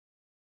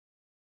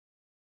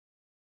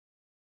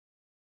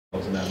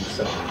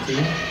2017.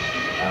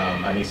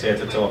 And he's here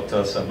to talk to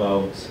us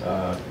about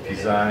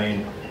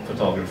design,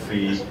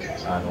 photography,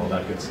 and all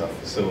that good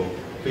stuff. So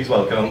please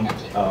welcome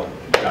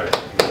Gareth.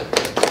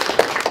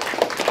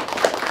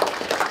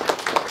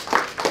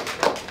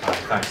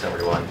 Thanks,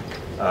 everyone.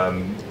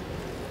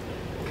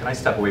 Can I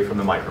step away from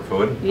the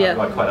microphone? Yeah. I've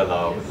got quite a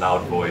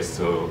loud voice,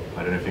 so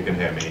I don't know if you can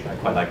hear me. I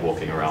quite like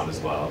walking around as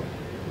well.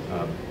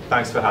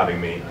 Thanks for having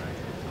me.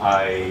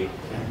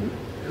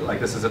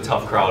 This is a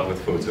tough crowd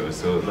with photos,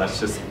 so let's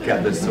just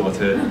get this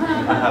sorted.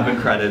 I haven't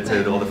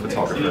credited all the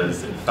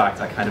photographers. In fact,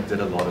 I kind of did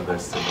a lot of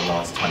this in the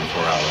last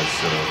 24 hours,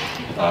 so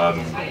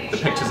the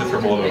pictures are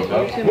from all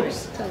over.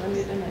 Whoops.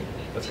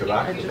 Let's go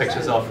back. The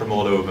pictures are from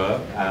all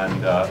over,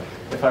 and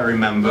if I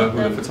remember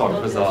who the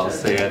photographers are, I'll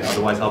say it.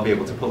 Otherwise, I'll be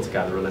able to pull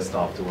together a list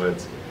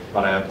afterwards.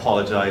 But I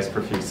apologize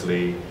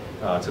profusely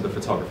to the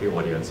photography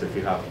audience. If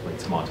you have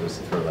tomatoes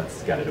to throw,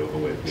 let's get it over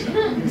with. You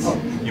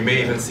know? You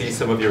may even see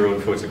some of your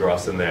own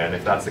photographs in there, and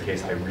if that's the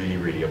case, I really,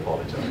 really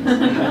apologize.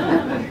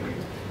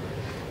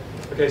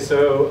 Okay,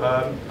 so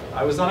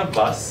I was on a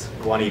bus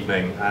one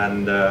evening,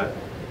 and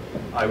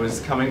I was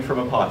coming from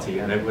a party,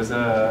 and it was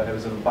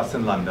a bus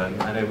in London,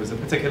 and it was a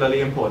particularly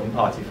important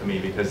party for me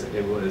because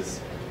it was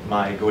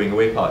my going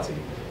away party.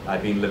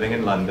 I'd been living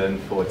in London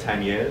for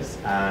 10 years,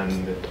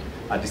 and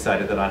I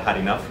decided that I'd had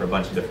enough for a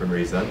bunch of different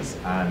reasons,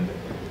 and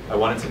I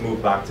wanted to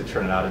move back to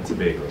Trinidad and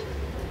Tobago.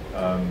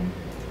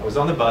 I was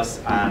on the bus,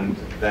 and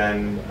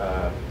then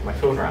my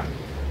phone rang.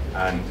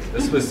 And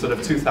this was sort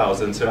of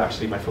 2000, so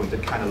actually my phone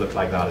did kind of look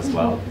like that as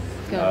well.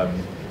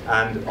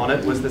 And on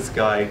it was this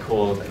guy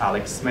called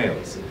Alex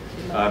Smales.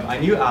 I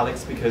knew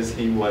Alex because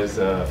he was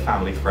a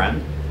family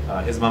friend.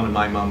 His mum and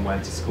my mum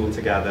went to school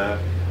together.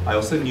 I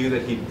also knew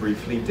that he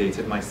briefly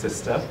dated my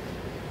sister.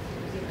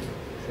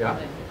 Yeah?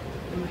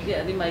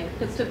 Yeah, the mic,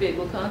 it's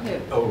Tobago, can't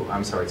hear. Oh,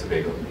 I'm sorry,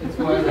 Tobago.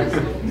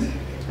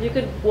 You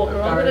could walk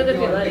around with it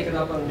if you like.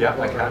 Yeah,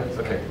 I can.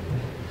 Okay.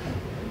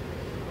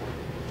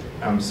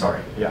 I'm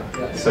sorry. Yeah.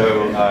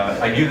 So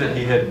I knew that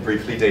he had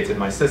briefly dated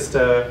my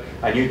sister.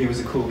 I knew he was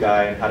a cool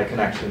guy and had a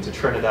connection to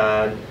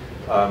Trinidad.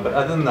 But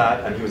other than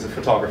that, and he was a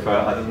photographer,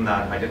 other than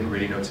that, I didn't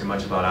really know too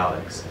much about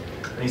Alex.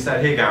 And he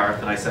said, "Hey Gareth,"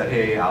 and I said,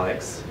 "Hey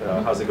Alex,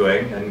 how's it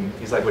going?" And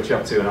he's like, "What you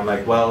up to?" And I'm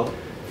like, "Well,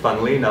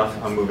 funnily enough,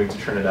 I'm moving to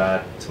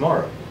Trinidad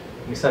tomorrow."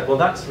 And he said, "Well,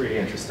 that's really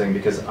interesting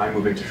because I'm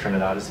moving to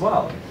Trinidad as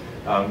well.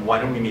 Why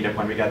don't we meet up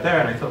when we get there?"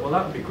 And I thought, well,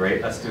 that would be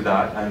great, let's do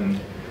that. And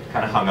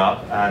kind of hung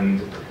up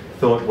and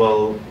thought,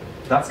 well,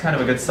 that's kind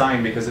of a good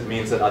sign because it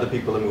means that other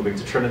people are moving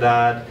to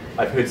Trinidad.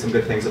 I've heard some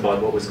good things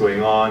about what was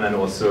going on, and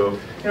also,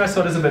 I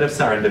saw it as a bit of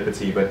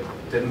serendipity, but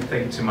didn't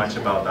think too much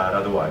about that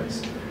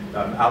otherwise.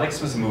 Alex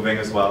was moving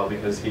as well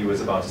because he was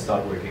about to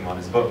start working on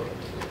his book,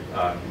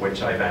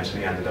 which I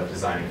eventually ended up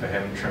designing for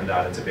him,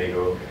 Trinidad and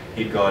Tobago.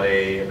 He'd got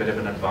a bit of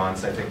an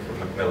advance, I think, from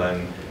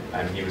Macmillan,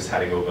 and he was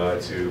heading over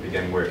to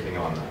begin working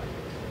on that.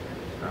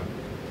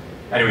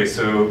 Anyway,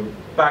 so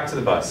back to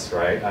the bus,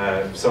 right?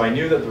 So I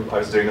knew that I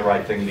was doing the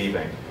right thing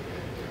leaving.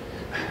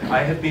 I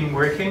had been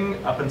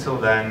working up until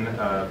then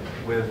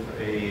with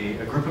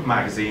a group of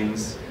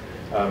magazines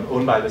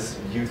owned by this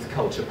youth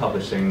culture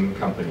publishing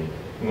company.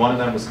 And one of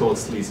them was called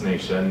Sleaze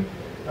Nation.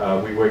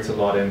 We worked a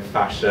lot in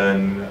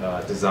fashion,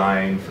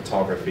 design,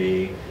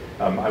 photography.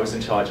 I was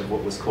in charge of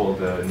what was called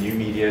the new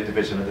media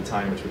division at the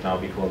time, which would now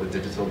be called the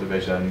digital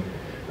division.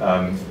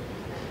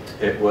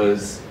 It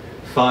was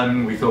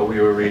fun, we thought we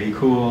were really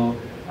cool,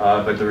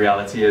 but the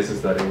reality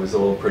is that it was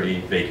all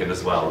pretty vacant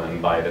as well,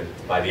 and by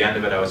the end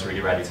of it I was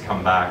really ready to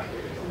come back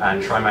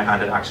and try my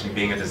hand at actually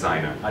being a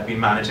designer. I'd been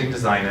managing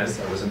designers,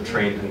 I wasn't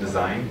trained in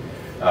design.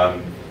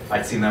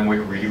 I'd seen them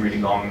work really,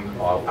 really long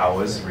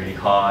hours, really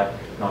hard,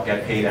 not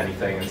get paid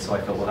anything, and so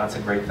I thought, well, that's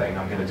a great thing,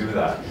 I'm going to do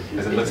that.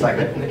 Because it looks like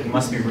it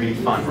must be really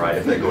fun, right,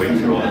 if they're going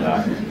through all of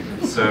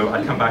that. So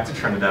I'd come back to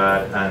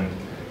Trinidad, and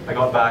I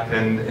got back,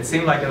 and it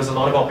seemed like there was a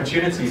lot of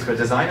opportunities for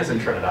designers in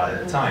Trinidad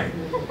at the time.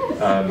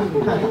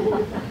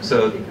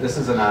 So this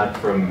is an ad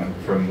from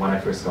when I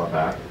first got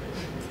back.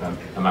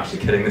 I'm actually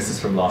kidding, this is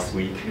from last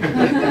week.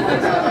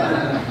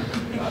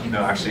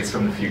 No, actually, it's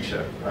from the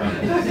future.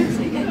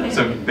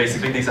 So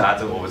basically, these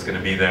ads are always going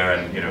to be there,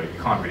 and you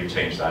can't really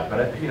change that.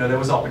 But there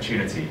was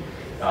opportunity.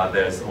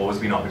 There's always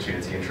been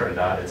opportunity in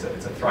Trinidad. It's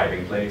a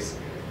thriving place.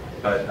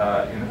 But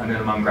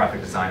among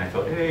graphic design, I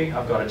thought, hey,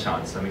 I've got a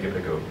chance. Let me give it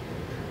a go.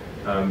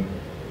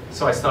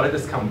 So I started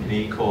this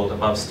company called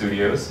Above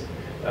Studios.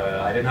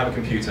 I didn't have a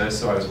computer,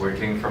 so I was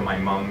working from my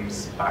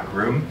mum's back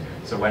room.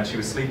 So when she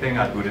was sleeping,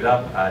 I'd boot it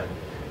up. I'd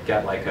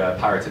get like a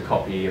pirated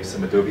copy of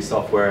some Adobe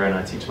software, and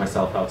I'd teach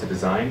myself how to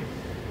design.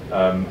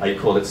 I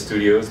called it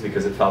Studios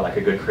because it felt like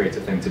a good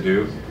creative thing to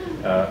do.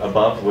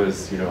 Above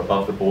was,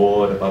 above the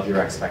board, above your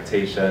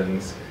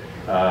expectations.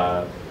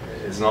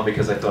 It's not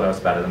because I thought I was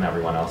better than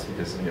everyone else,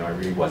 because I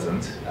really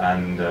wasn't.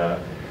 And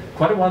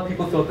quite a while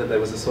people thought that there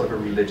was a sort of a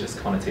religious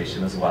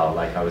connotation as well,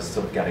 like I was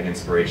sort of getting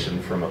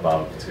inspiration from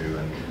above too.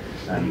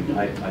 And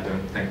I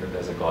don't think that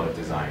there's a god of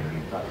design,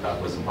 and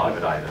that wasn't part of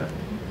it either.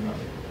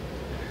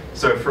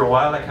 So for a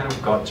while I kind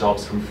of got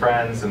jobs from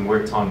friends and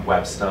worked on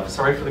web stuff.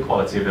 Sorry for the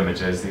quality of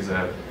images, these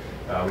are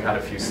We had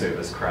a few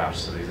servers crash,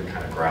 so these are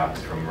kind of grabbed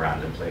from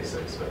random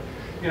places. But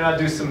I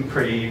do some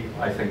pretty,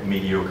 I think,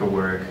 mediocre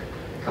work,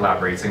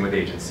 collaborating with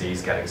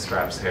agencies, getting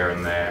scraps here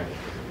and there.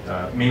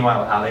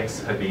 Meanwhile,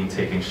 Alex had been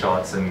taking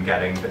shots and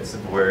getting bits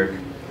of work,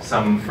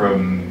 some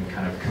from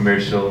kind of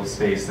commercial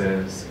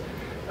spaces,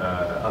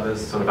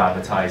 others sort of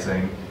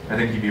advertising. I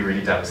think he'd be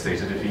really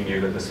devastated if he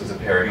knew that this was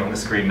appearing on the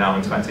screen now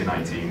in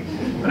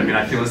 2019. But I mean,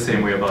 I feel the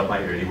same way about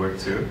my early work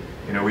too.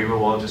 We were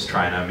all just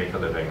trying to make a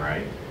living,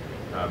 right?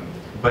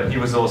 But he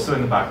was also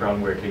in the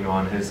background working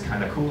on his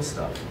kind of cool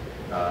stuff,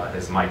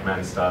 his Mic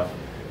Men stuff,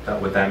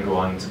 that would then go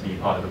on to be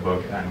part of the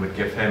book and would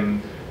give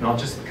him not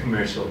just the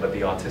commercial, but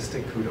the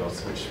artistic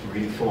kudos, which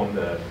really formed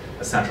a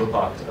central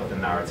part of the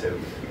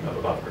narrative of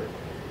AboveGroup.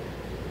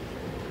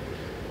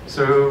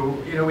 So,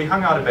 we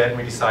hung out a bit and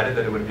we decided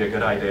that it would be a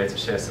good idea to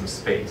share some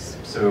space.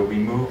 So we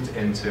moved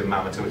into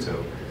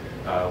Mamatoto,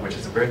 which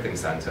is a birthing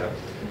center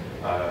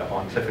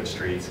on Clifford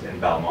Street in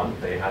Belmont.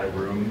 They had a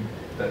room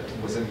that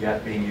wasn't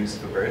yet being used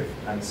for birth,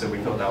 and so we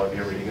thought that would be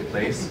a really good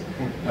place.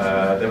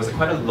 There was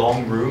quite a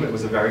long room. It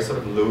was a very sort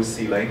of low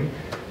ceiling,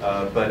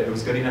 but it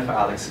was good enough for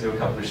Alex to do a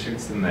couple of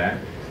shoots in there.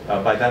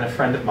 By then, a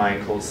friend of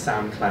mine called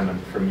Sam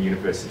Clement from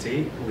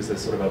university, who was a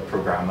sort of a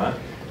programmer,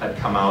 had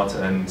come out,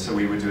 and so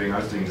I was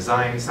doing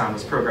design, Sam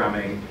was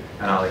programming,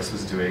 and Alex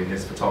was doing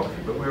his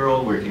photography, but we were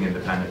all working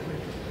independently.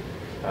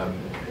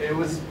 It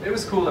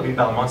was cool. I mean,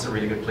 Belmont's a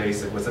really good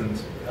place. It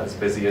wasn't as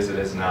busy as it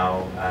is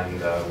now,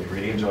 and we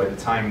really enjoyed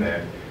the time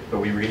there, but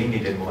we really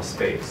needed more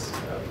space.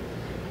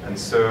 And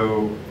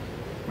so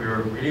we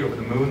were really over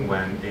the moon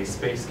when a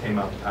space came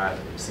up at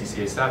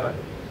CCA 7.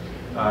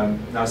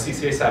 Now,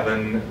 CCA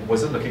 7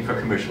 wasn't looking for a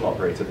commercial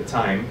operator at the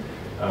time.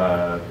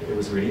 It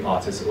was really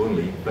artists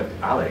only, but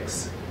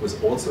Alex was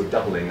also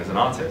doubling as an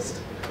artist.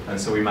 And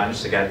so we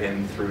managed to get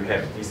in through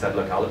him. He said,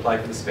 look, I'll apply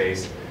for the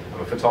space. I'm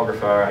a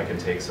photographer. I can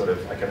take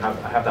I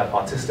have that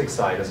artistic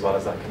side as well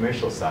as that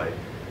commercial side.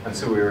 And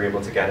so we were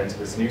able to get into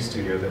this new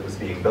studio that was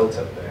being built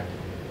up there,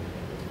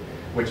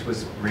 which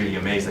was really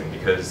amazing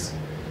because,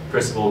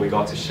 first of all, we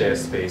got to share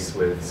space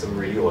with some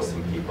really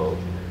awesome people,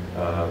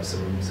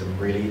 some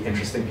really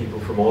interesting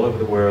people from all over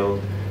the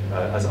world,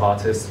 as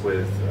artists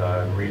with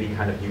really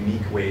kind of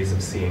unique ways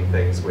of seeing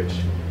things, which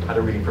had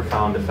a really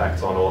profound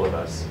effect on all of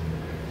us.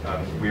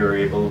 We were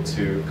able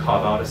to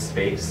carve out a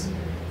space.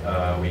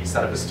 We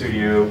set up a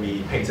studio.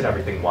 We painted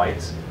everything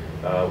white.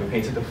 We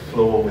painted the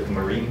floor with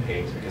marine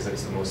paint because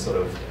it's the most sort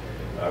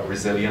of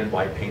resilient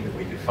white paint that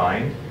we could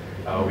find.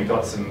 We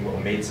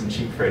made some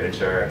cheap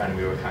furniture, and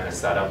we were kind of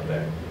set up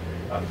there.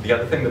 The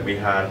other thing that we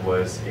had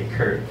was a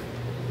curve.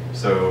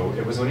 So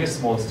it was only a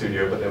small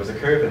studio, but there was a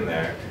curve in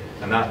there.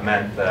 And that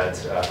meant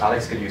that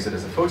Alex could use it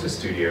as a photo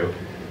studio,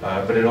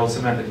 but it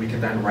also meant that we could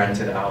then rent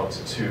it out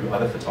to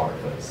other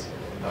photographers.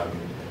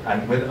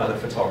 And with other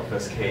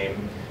photographers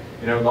came,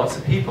 lots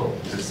of people.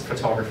 Because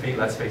photography,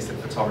 let's face it,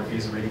 photography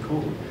is really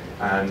cool.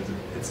 And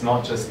it's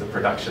not just the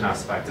production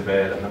aspect of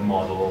it, and the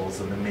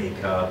models, and the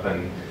makeup,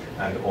 and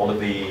all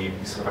of the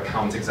sort of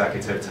account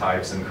executive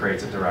types and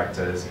creative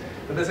directors.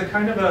 But there's a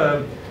kind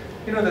of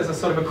there's a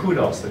sort of a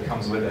kudos that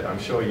comes with it. I'm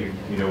sure you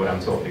know what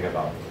I'm talking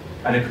about.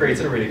 And it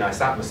created a really nice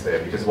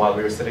atmosphere because while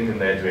we were sitting in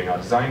there doing our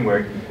design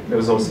work, there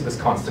was also this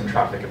constant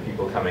traffic of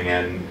people coming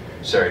in,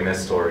 sharing their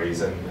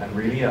stories, and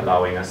really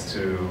allowing us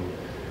to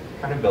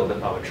kind of build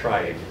up our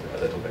tribe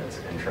a little bit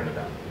in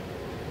Trinidad.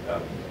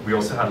 We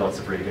also had lots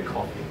of really good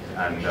coffee,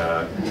 and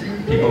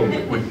people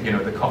would,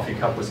 the coffee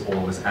cup was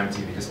always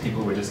empty because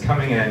people were just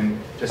coming in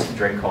just to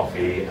drink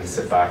coffee and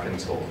sit back and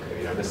talk.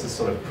 This is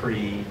sort of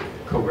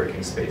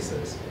pre-co-working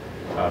spaces.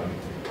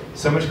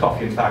 So much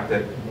coffee, in fact,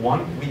 that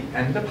we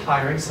ended up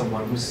hiring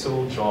someone whose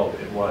sole job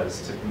it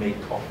was to make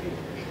coffee.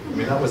 I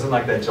mean, that wasn't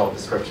like their job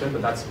description,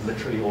 but that's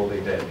literally all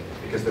they did,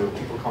 because there were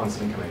people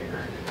constantly coming in.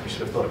 We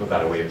should have thought of a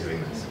better way of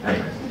doing this.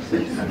 Anyway,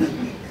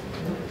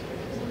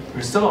 we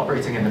were still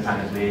operating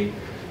independently.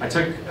 I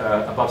took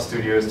Above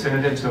Studios,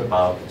 turned it into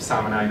Above.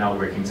 Sam and I now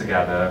working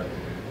together.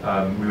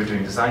 We were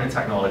doing design and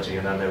technology,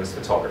 and then there was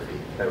photography.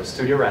 There was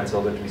studio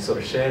rental that we sort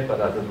of shared, but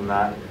other than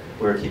that,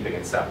 we were keeping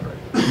it separate.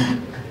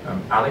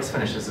 Alex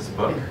finishes his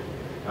book,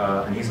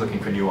 and he's looking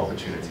for new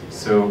opportunities.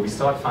 So we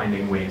start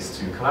finding ways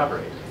to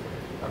collaborate.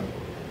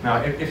 Now,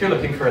 if you're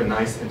looking for a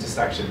nice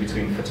intersection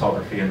between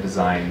photography and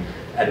design,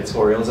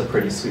 editorial is a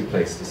pretty sweet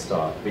place to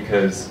start,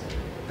 because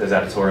there's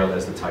editorial,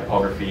 there's the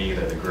typography,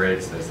 there's the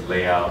grids, there's the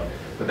layout,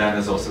 but then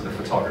there's also the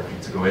photography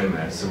to go in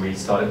there. So we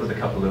started with a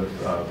couple of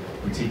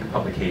boutique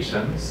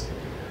publications.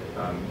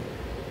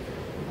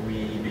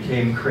 We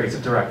became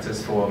creative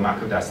directors for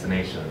Macro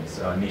Destinations.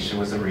 Nisha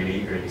was a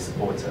really early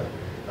supporter.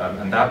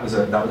 And that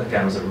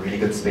again was a really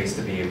good space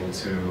to be able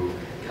to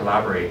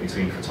collaborate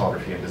between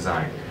photography and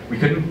design. We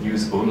couldn't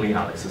use only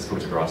Alex's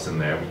photographs in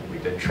there. We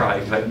did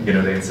try, but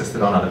they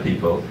insisted on other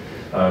people.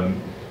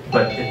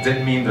 But it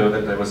did mean, though,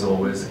 that there was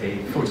always a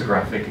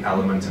photographic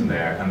element in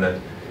there, and that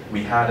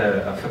we had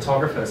a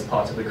photographer as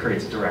part of the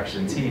creative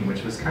direction team,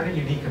 which was kind of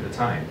unique at the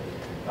time,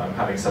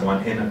 having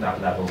someone in at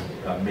that level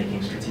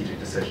making strategic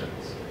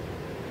decisions.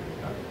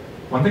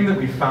 One thing that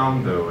we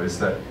found though is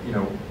that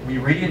we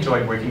really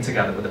enjoyed working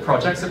together, but the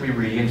projects that we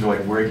really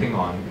enjoyed working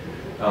on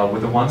were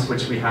the ones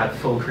which we had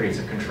full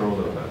creative control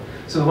over.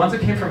 So the ones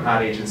that came from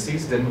ad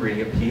agencies didn't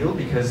really appeal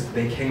because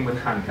they came with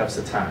handcuffs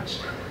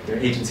attached.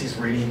 Agencies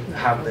really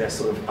have their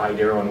sort of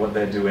idea on what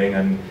they're doing,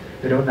 and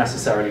they don't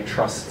necessarily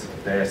trust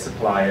their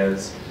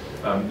suppliers.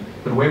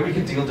 But where we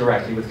could deal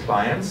directly with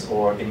clients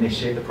or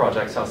initiate the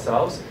projects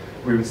ourselves,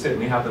 we would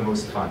certainly have the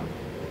most fun.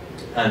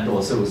 And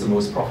also it was the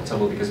most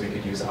profitable because we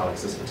could use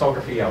Alex's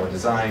photography, our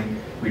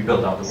design, we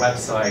built out the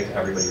website,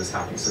 everybody was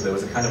happy. So there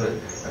was a kind of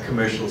a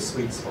commercial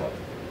sweet spot.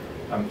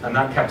 And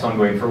that kept on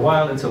going for a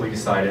while until we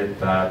decided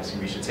that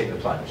we should take the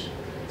plunge.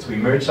 So we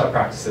merged our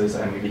practices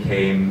and we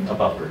became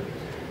AboveGroup.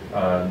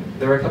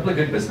 There are a couple of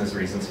good business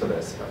reasons for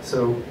this.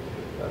 So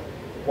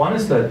one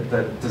is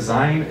that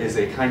design is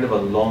a kind of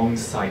a long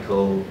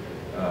cycle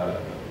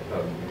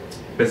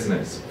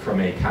business from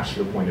a cash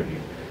flow point of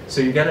view.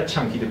 So you get a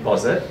chunky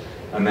deposit,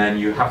 and then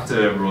you have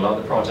to roll out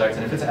the project,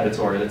 and if it's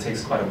editorial, it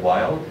takes quite a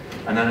while,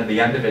 and then at the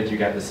end of it, you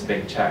get this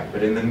big check.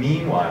 But in the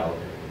meanwhile,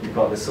 you've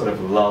got this sort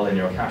of lull in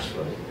your cash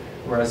flow.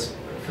 Whereas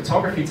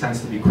photography tends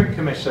to be quick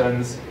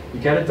commissions, you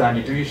get it done,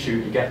 you do your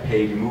shoot, you get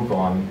paid, you move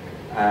on,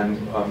 and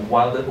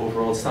while the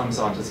overall sums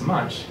aren't as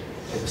much,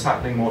 it was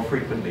happening more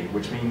frequently,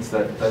 which means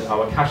that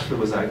our cash flow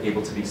was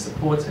able to be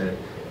supported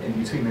in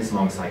between these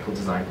long cycle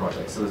design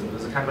projects. So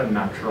there's a kind of a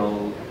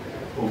natural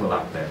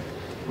overlap there.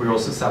 We were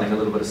also selling a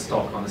little bit of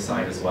stock on the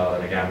side as well,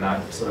 and again,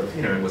 that sort of,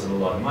 it wasn't a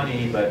lot of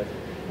money, but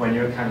when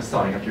you're kind of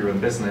starting up your own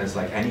business,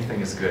 like anything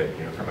is good,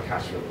 from a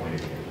cash flow point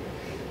of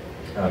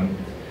view.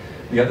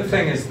 The other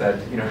thing is that,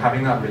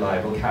 having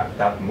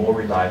that more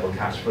reliable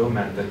cash flow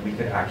meant that we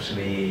could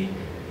actually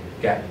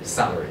get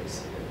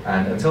salaries.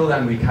 And until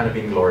then, we'd kind of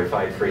been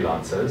glorified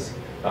freelancers.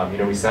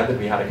 We said that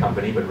we had a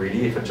company, but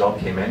really, if a job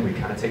came in, we'd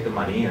kind of take the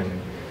money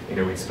and,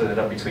 we'd split it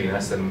up between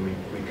us and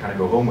we'd kind of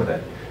go home with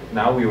it.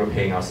 Now we were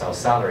paying ourselves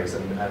salaries,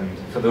 and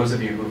for those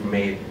of you who've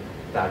made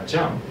that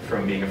jump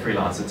from being a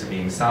freelancer to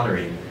being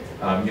salaried,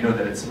 you know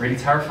that it's really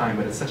terrifying,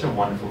 but it's such a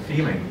wonderful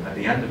feeling at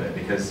the end of it,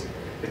 because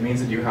it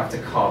means that you have to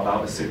carve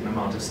out a certain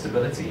amount of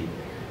stability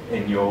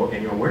in your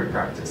work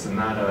practice, and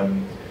that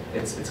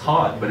it's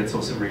hard, but it's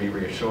also really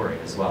reassuring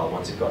as well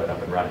once you've got it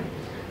up and running.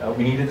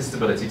 We needed the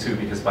stability too,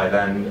 because by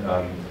then,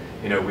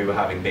 we were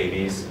having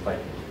babies. Like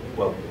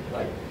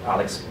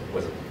Alex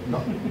was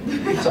not.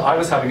 So I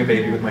was having a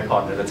baby with my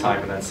partner at the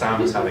time, and then Sam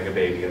was having a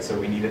baby, and so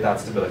we needed that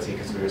stability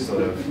because we were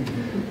sort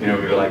of, we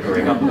were like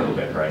growing up a little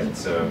bit, right?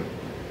 So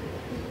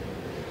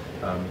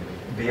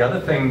the other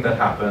thing that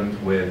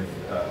happened with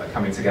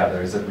coming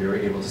together is that we were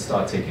able to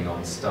start taking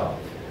on staff.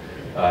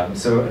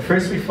 So at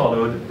first we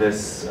followed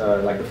this,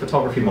 like the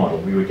photography model.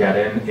 We would get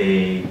in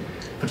a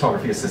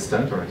photography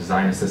assistant or a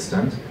design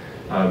assistant.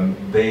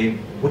 They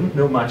wouldn't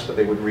know much, but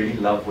they would really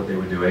love what they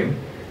were doing.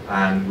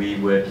 And we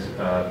would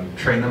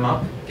train them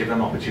up, give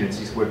them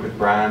opportunities to work with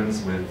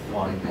brands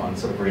on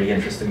sort of really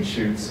interesting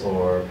shoots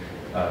or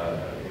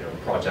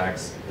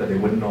projects that they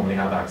wouldn't normally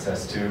have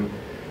access to.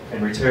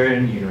 In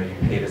return, you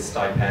paid a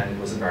stipend. It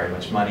wasn't very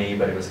much money,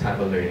 but it was kind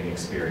of a learning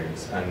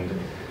experience. And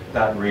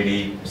that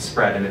really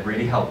spread, and it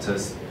really helped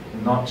us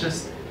not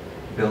just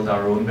build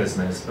our own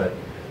business, but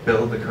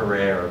build the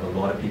career of a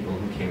lot of people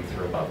who came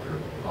through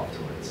AboveGroup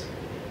afterwards.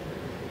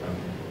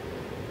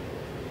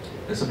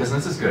 So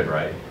business is good,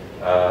 right?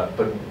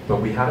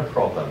 But we had a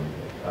problem.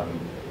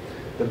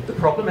 The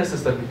problem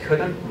is that we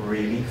couldn't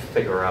really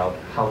figure out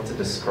how to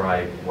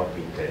describe what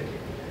we did.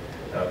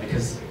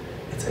 Because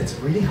it's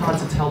really hard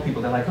to tell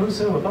people. They're like, oh,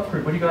 so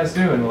AboveGroup, what do you guys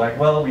do? And we're like,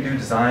 well, we do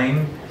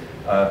design.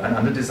 And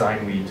under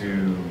design, we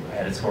do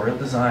editorial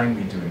design,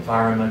 we do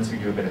environments, we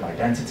do a bit of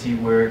identity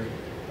work,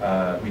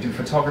 we do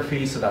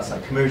photography, so that's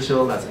like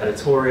commercial, that's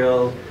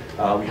editorial.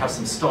 We have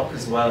some stock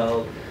as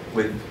well.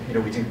 We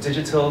do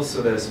digital,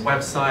 so there's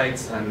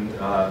websites, and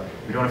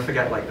we don't want to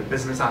forget like the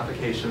business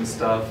application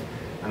stuff.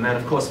 And then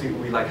of course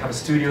we like have a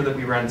studio that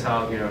we rent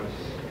out.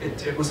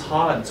 It was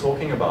hard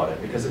talking about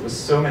it because it was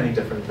so many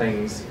different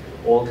things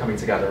all coming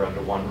together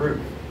under one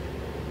roof.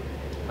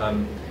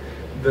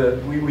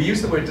 We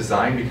use the word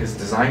design because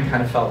design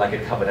kind of felt like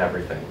it covered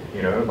everything.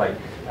 Like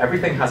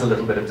everything has a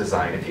little bit of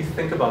design. If you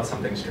think about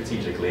something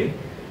strategically,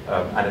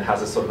 and it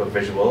has a sort of a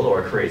visual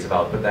or a creative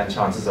output, then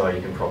chances are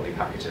you can probably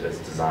package it as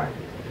design.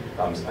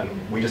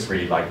 And we just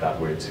really like that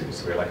word too.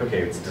 So we're like,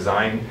 okay, it's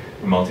design,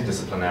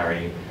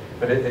 multidisciplinary,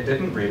 but it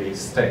didn't really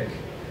stick.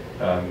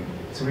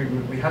 So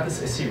we had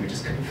this issue, we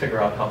just couldn't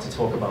figure out how to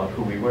talk about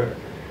who we were.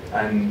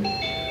 And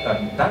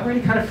that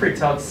really kind of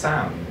freaked out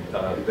Sam,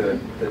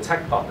 the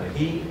tech partner.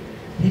 He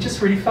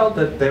just really felt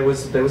that there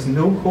was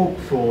no hope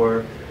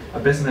for a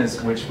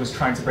business which was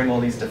trying to bring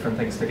all these different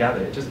things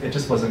together. It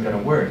just wasn't going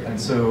to work. And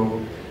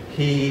so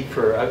he,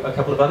 for a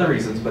couple of other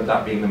reasons, but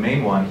that being the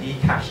main one, he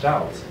cashed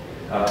out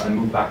and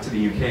moved back to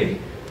the UK.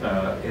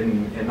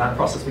 In that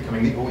process,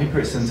 becoming the only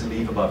person to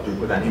leave AboveGroup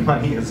with any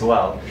money as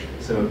well.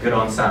 So good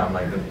on Sam.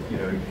 Like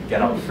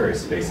get out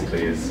first,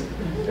 basically, is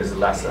the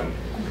lesson.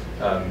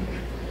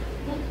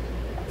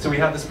 So we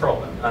had this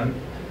problem, and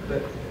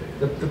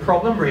The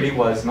problem really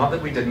was not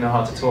that we didn't know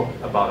how to talk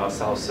about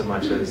ourselves so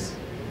much as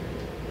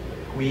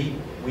we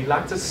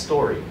lacked a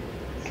story.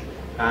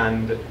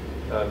 And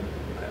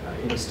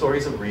you know,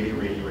 stories are really,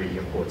 really, really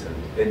important.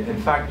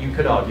 In fact, you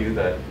could argue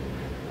that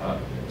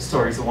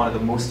stories are one of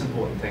the most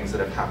important things that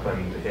have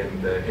happened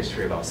in the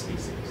history of our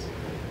species.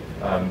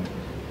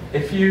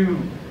 If you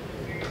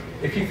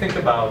think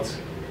about,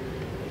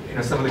 you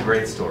know, some of the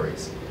great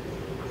stories,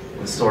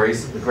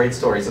 the great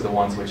stories are the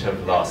ones which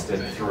have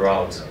lasted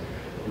throughout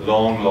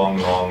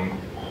long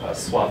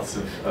swaths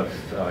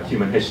of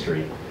human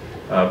history.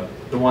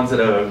 The ones that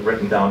are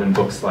written down in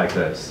books like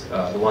this,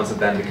 the ones that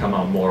then become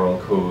our moral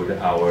code,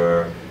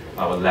 our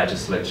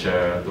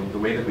legislature, the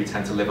way that we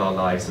tend to live our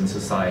lives in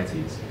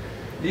societies.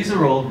 These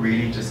are all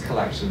really just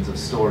collections of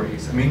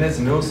stories. I mean, there's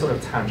no sort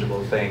of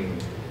tangible thing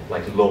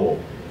like law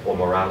or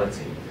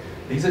morality.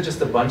 These are just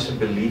a bunch of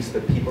beliefs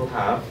that people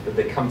have, that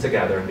they come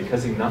together, and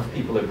because enough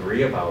people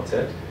agree about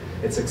it,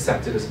 it's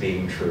accepted as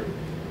being true.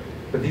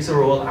 But these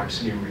are all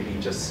actually really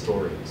just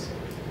stories.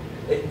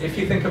 If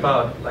you think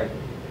about like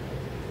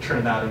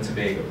Trinidad and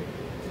Tobago,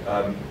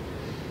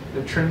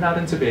 the Trinidad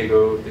and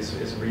Tobago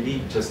is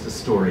really just a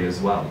story as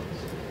well.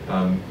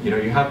 You know,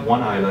 you have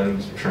one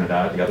island,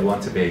 Trinidad, the other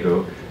one,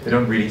 Tobago. They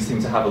don't really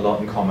seem to have a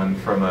lot in common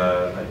from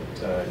a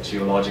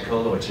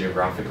geological or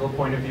geographical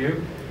point of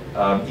view.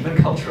 Even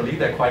culturally,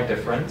 they're quite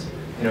different.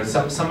 You know,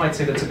 some might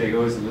say that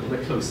Tobago is a little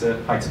bit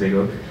closer. Hi,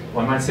 Tobago.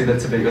 One might say that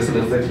Tobago is a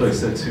little bit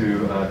closer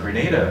to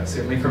Grenada,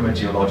 certainly from a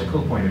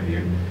geological point of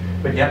view.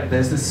 But yet,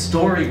 there's this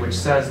story which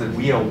says that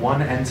we are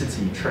one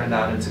entity,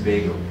 Trinidad and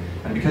Tobago.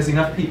 And because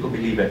enough people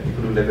believe it,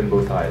 people who live in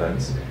both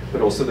islands,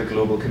 but also the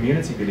global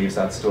community believes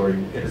that story,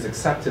 it is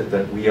accepted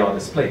that we are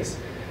this place.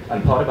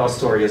 And part of our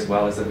story as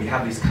well is that we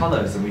have these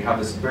colors and we have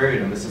this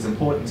bird and this is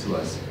important to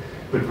us.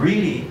 But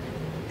really,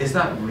 is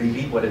that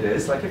really what it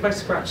is? Like if I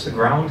scratch the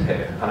ground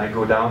here and I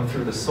go down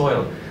through the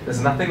soil,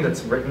 there's nothing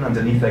that's written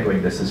underneath there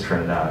going, this is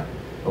Trinidad,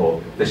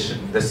 or this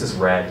is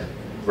red,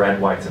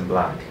 white, and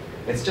black.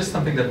 It's just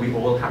something that we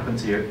all happen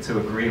to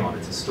agree on.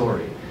 It's a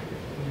story.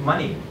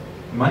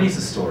 Money's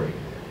a story.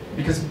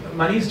 Because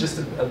money is just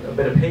a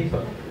bit of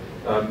paper.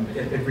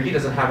 It really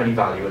doesn't have any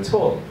value at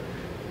all.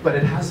 But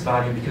it has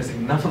value because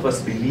enough of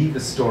us believe the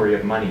story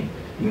of money.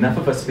 Enough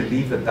of us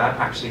believe that that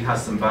actually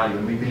has some value.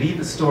 And we believe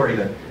the story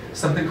that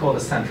something called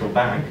a central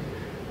bank,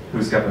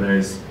 whose governor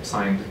is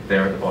signed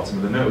there at the bottom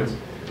of the note,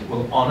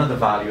 will honor the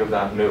value of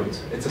that note.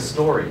 It's a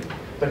story,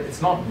 but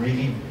it's not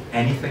really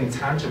anything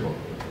tangible.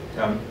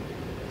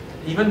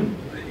 Even,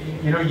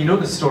 you know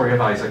the story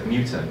of Isaac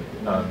Newton,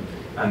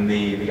 and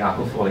the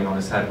apple falling on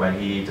his head when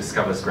he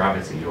discovers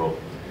gravity, or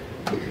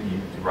he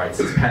writes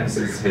his pens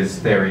his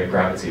theory of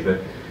gravity. But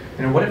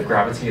you know, what if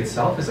gravity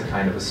itself is a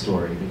kind of a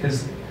story?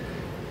 Because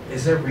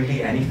is there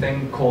really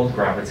anything called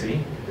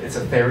gravity? It's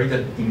a theory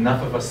that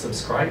enough of us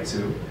subscribe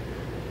to,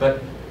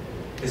 but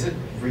is it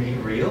really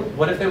real?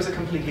 What if there was a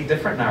completely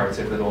different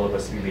narrative that all of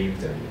us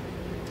believed in?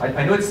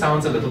 I know it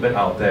sounds a little bit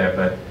out there,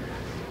 but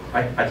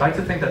I'd like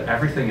to think that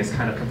everything is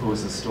kind of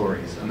composed of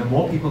stories, and the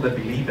more people that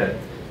believe it,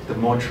 the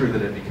more true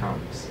that it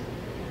becomes.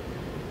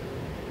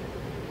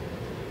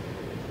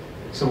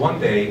 So one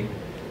day,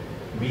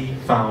 we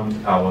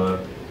found our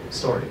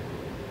story.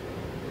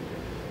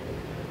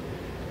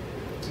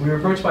 We were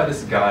approached by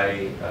this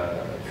guy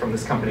from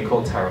this company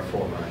called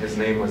Terraformer. His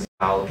name was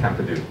Al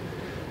Campadou.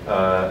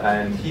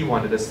 And he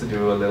wanted us to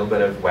do a little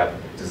bit of web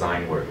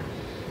design work.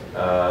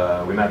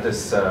 We met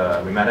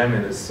him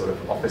in this sort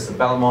of office in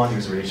Belmont. He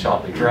was really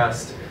sharply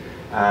dressed.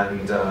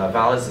 And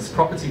Val is this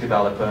property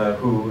developer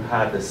who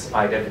had this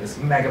idea for this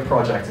mega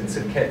project in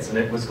St. Kitts, and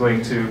it was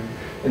going to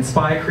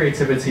inspire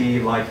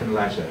creativity, life, and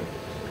leisure.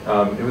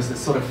 It was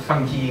this sort of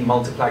funky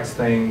multiplex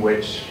thing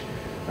which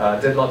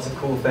did lots of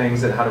cool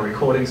things. It had a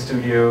recording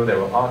studio. There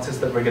were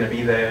artists that were going to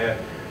be there.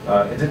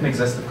 It didn't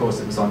exist, of course.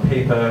 It was on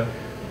paper,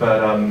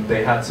 but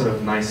they had sort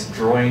of nice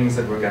drawings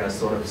that were going to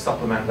sort of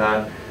supplement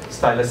that.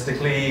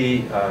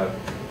 Stylistically,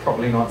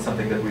 probably not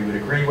something that we would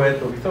agree with,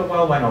 but we thought,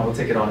 well, why not? We'll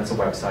take it on as a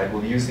website.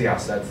 We'll use the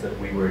assets that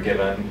we were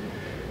given,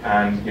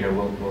 and you know,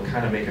 we'll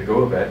kind of make a go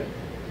of it.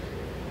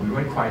 We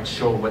weren't quite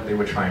sure what they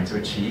were trying to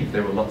achieve.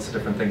 There were lots of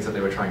different things that they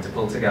were trying to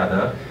pull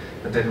together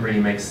that didn't really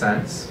make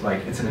sense.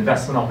 Like, it's an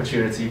investment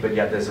opportunity, but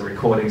yet there's a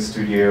recording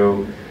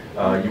studio.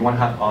 You want to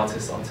have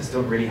artists. Artists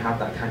don't really have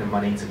that kind of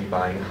money to be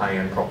buying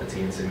high-end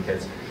property in St.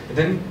 Kitts. It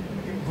didn't,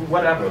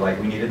 whatever, like,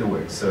 we needed the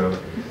work. So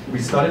we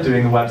started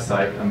doing the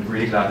website. I'm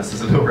really glad this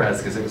is a low res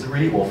because it was a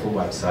really awful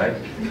website.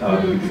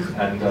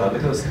 And look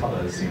at those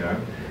colors, you know.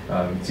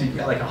 So you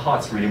get, like, our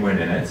hearts really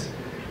weren't in it.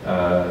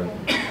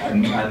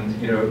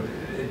 And you know,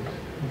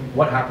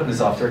 what happened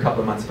is after a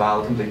couple of months,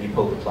 Val completely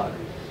pulled the plug.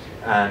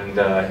 And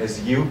his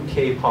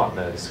UK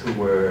partners, who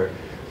were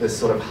this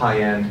sort of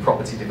high-end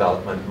property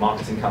development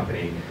marketing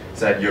company,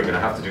 said, you're going to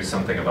have to do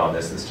something about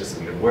this. This just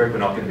isn't going to work. We're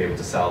not going to be able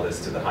to sell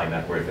this to the high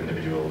net worth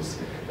individuals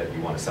that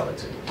you want to sell it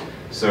to.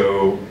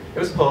 So it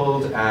was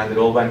pulled, and it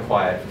all went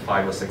quiet for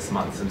 5 or 6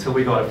 months until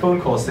we got a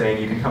phone call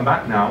saying, you can come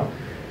back now.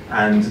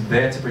 And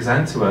there to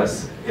present to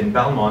us in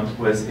Belmont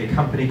was a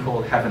company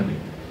called Heavenly.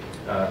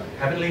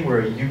 Heavenly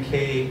were a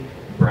UK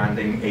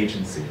branding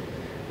agency.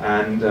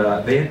 And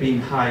they had been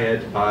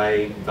hired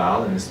by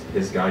Val and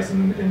his guys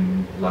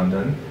in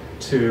London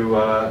to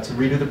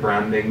redo the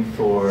branding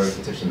for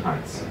Petition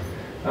Heights.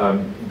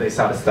 They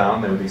sat us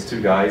down. There were these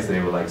two guys. They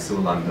were like so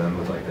London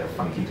with like their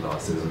funky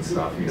glasses and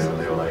stuff. You know,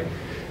 they were like,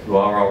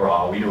 rah rah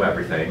rah, we know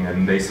everything.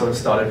 And they sort of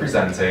started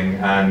presenting,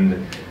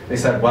 and they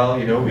said, well,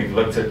 you know, we've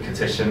looked at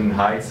Petition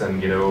Heights,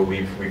 and you know,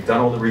 we've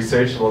done all the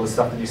research, all the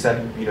stuff that you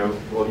said, you know,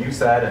 what you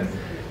said, and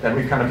then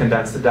we've kind of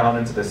condensed it down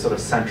into this sort of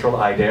central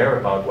idea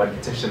about what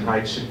Petition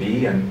Heights should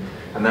be, and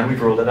then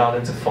we've rolled it out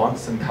into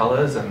fonts and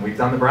colors, and we've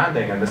done the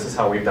branding, and this is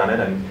how we've done it,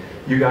 and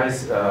you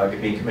guys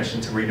being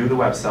commissioned to redo the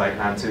website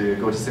and to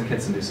go to St.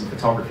 Kitts and do some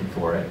photography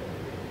for it,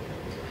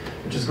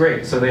 which is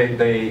great. So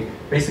they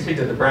basically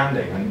did the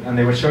branding, and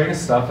they were showing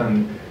us stuff,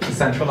 and the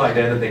central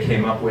idea that they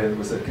came up with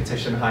was that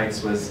Petition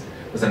Heights was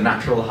a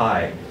natural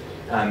high,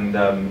 and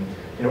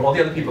you know, all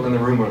the other people in the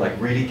room were like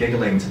really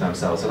giggling to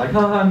themselves. They're like,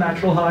 ha,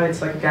 natural high,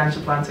 it's like a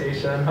ganja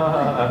plantation, ha,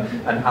 ha, ha.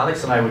 And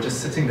Alex and I were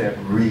just sitting there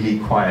really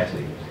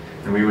quietly,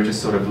 and we were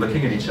just sort of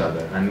looking at each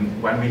other.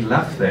 And when we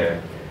left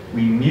there,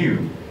 we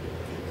knew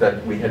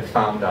that we had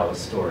found our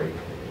story,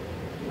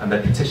 and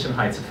that Petition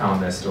Heights had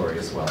found their story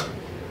as well.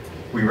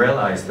 We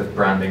realized that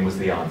branding was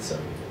the answer,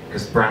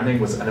 because branding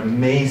was an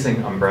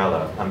amazing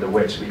umbrella under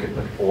which we could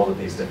put all of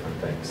these different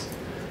things.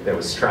 There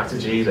was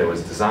strategy, there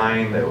was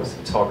design, there was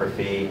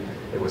photography.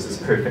 It was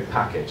this perfect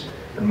package.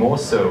 And more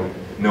so,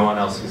 no one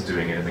else was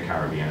doing it in the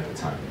Caribbean at the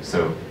time.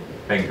 So,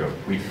 bingo,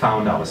 we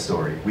found our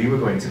story. We were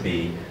going to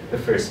be the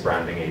first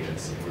branding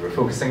agency. We were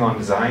focusing on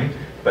design,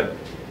 but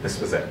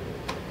this was it.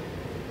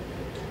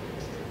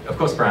 Of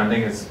course,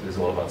 branding is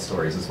all about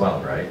stories as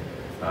well, right?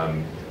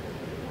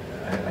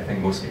 I think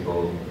most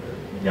people,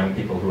 young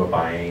people who are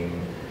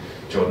buying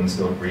Jordans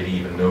don't really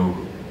even know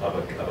of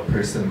a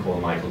person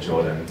called Michael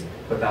Jordan,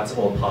 but that's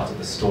all part of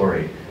the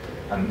story.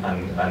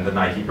 And the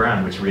Nike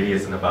brand, which really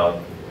isn't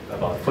about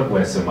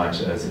footwear so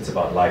much as it's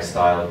about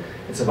lifestyle.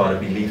 It's about a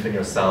belief in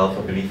yourself,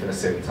 a belief in a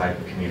certain type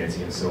of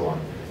community, and so on.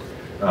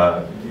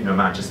 You know,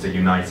 Manchester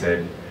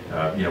United,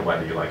 you know,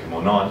 whether you like them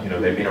or not, you know,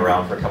 they've been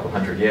around for a couple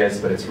hundred years,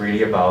 but it's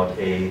really about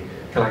a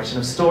collection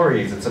of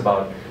stories. It's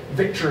about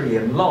victory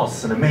and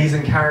loss and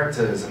amazing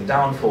characters and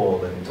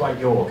downfall and Dwight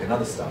York and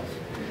other stuff.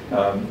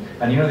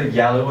 And you know, the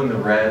yellow and the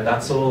red,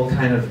 that's all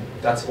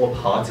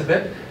part of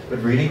it.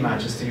 But really,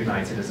 Manchester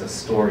United is a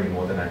story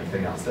more than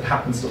anything else that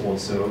happens to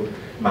also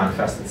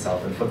manifest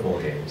itself in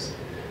football games.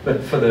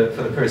 But for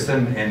the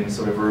person in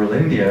sort of rural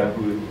India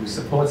who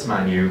supports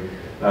Man U,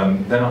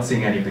 they're not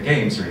seeing any of the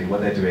games really.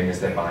 What they're doing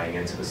is they're buying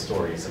into the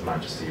stories of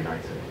Manchester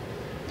United.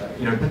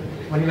 You know, but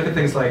when you look at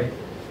things like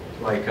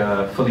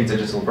fully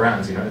digital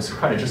brands, you know, it's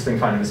quite interesting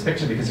finding this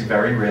picture because you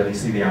very rarely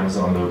see the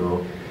Amazon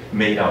logo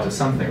made out of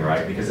something,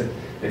 right? Because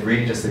it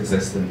really just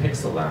exists in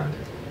pixel land.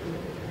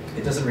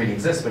 It doesn't really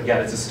exist, but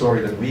yet it's a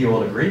story that we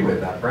all agree with,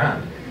 that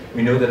brand.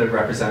 We know that it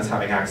represents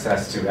having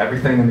access to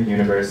everything in the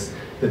universe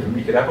that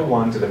we could ever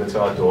want delivered to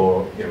our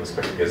door, you know, as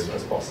quickly as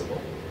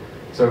possible.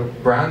 So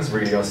brands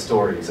really are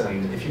stories,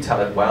 and if you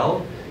tell it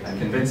well and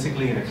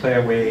convincingly in a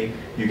clear way,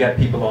 you get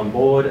people on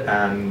board,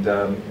 and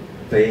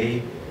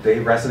they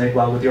resonate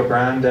well with your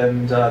brand,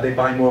 and they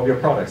buy more of your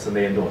products and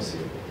they endorse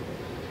you.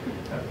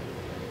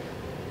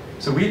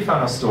 So we found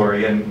our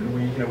story, and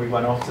we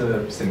went off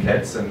to St.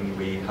 Kitts, and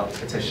we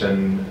helped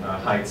Petition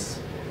Heights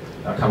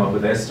come up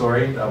with their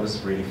story. That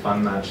was really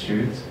fun, that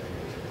shoot.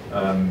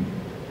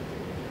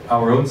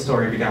 Our own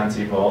story began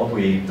to evolve.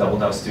 We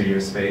doubled our studio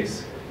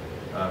space.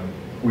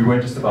 We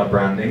weren't just about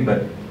branding,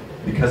 but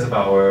because of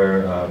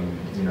our,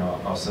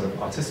 our sort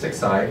of artistic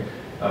side,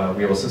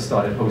 we also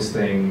started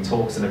hosting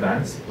talks and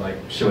events like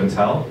Show and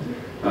Tell,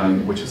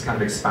 which was kind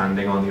of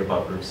expanding on the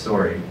AboveGroup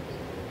story.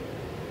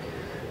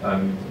 I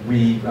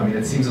mean,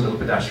 it seems a little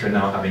pedestrian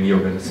now having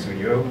yoga in the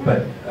studio,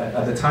 but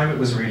at the time it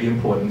was really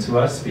important to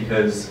us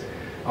because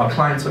our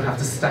clients would have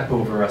to step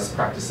over us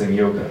practicing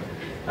yoga.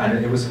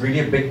 And it was really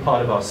a big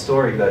part of our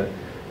story that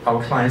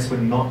our clients were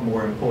not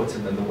more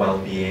important than the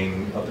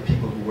well-being of the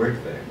people who work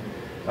there.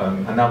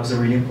 And that was a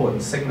really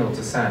important signal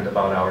to send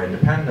about our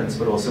independence,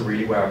 but also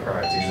really where our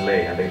priorities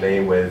lay, and they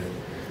lay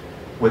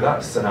with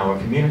us and our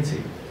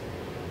community.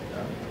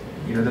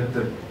 You know,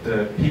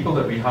 the people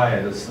that we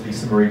hired, as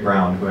Lisa Marie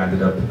Brown, who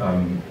ended up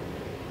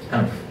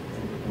kind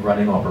of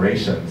running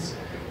operations,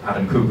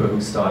 Adam Cooper,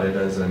 who started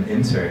as an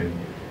intern,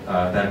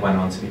 then went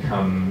on to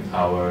become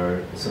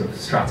our sort of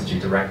strategy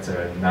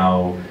director, and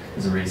now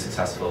is a really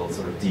successful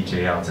sort of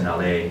DJ out in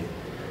LA.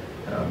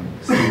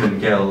 Stephen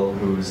Gill,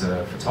 who's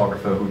a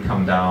photographer who'd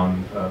come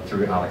down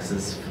through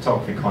Alex's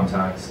photography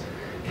contacts.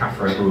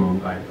 Kafra,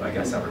 who I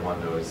guess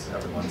everyone knows,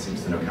 everyone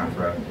seems to know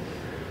Kafra.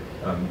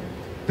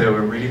 There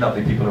were really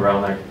lovely people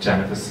around, like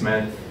Jennifer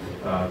Smith,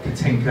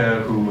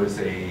 Katinka, who was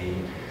a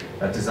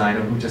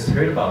designer who just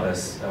heard about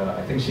us.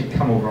 I think she'd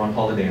come over on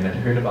holiday and had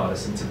heard about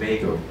us in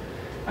Tobago,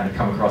 and had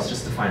come across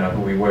just to find out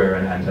who we were,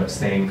 and ended up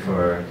staying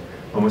for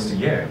almost a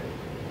year.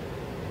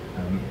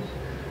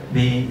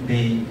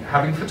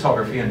 Having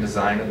photography and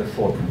design at the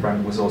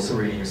forefront was also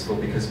really useful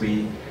because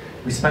we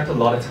we spent a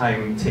lot of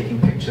time taking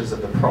pictures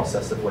of the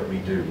process of what we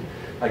do.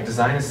 Like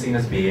design is seen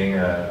as being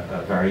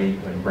a very,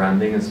 and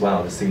branding as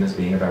well, is seen as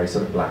being a very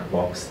sort of black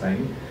box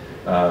thing.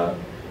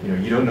 You know,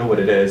 you don't know what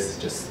it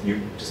is,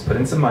 you just put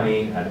in some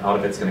money and out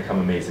of it's going to come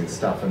amazing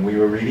stuff. And we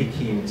were really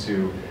keen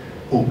to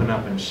open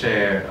up and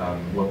share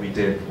what we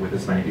did with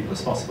as many people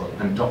as possible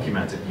and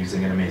document it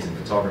using an amazing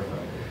photographer.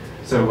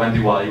 So when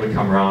Diwali would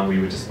come around, we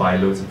would just buy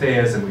loads of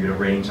theirs and we would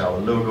arrange our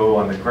logo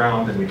on the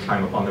ground and we'd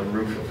climb up on the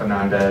roof of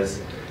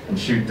Fernandez and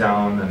shoot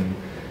down. And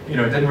you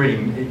know, it didn't really,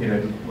 you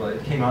know, well,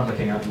 it came out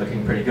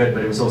looking pretty good,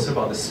 but it was also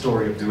about the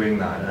story of doing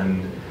that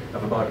and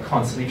about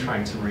constantly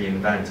trying to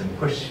reinvent and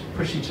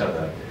push each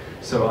other.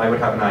 So I would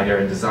have an idea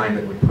in design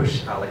that would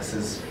push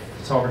Alex's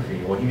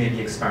photography, or he may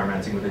be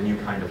experimenting with a new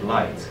kind of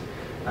light.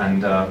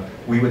 And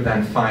we would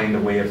then find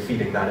a way of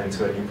feeding that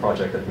into a new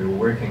project that we were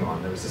working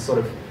on. There was this sort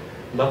of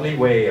lovely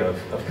way of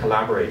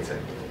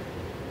collaborating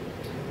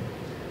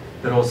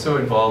that also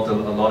involved a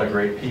lot of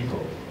great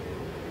people.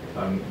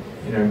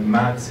 You know,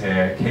 Mads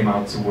here came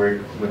out to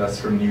work with us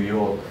from New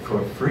York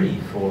for free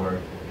for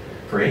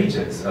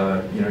ages.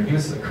 You know, he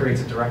was the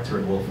creative director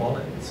at Wolf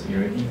Ollins. You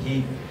know,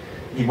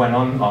 he went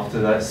on after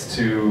this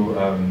to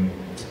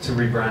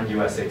rebrand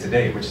USA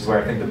Today, which is where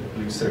I think the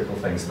Blue Circle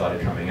thing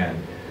started coming in.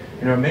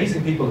 You know,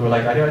 amazing people who are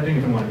like, I don't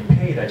even want to be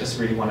paid, I just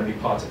really want to be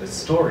part of this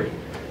story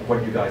of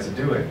what you guys are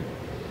doing.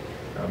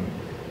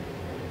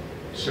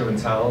 Show and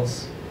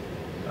tells.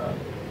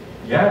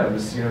 Yeah, it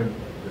was, you know,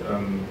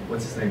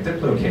 what's his name,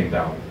 Diplo came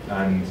down.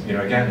 And, you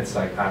know, again, it's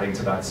like adding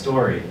to that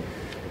story.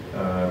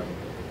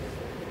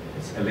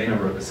 Elena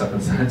wrote this up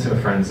and sent it to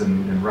her friends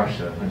in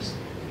Russia. I just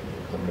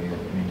don't really know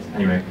what it means.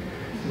 Anyway,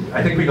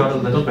 I think we got a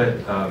little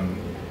bit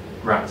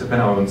wrapped up in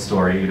our own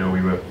story. You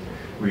know,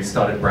 we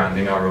started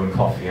branding our own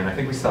coffee, and I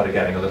think we started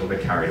getting a little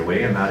bit carried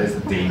away, and that is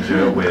the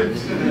danger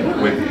with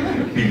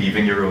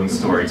believing your own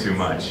story too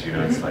much. You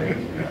know, it's like,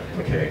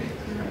 okay,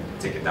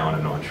 take it down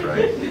a notch,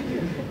 right?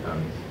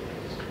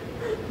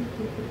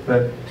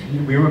 But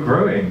we were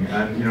growing,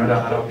 and you know,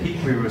 at our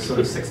peak, we were sort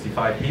of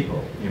 65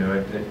 people. You know,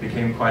 it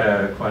became quite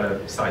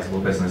a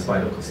sizable business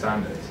by local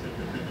standards.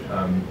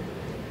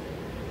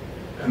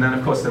 And then,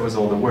 of course, there was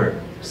all the work.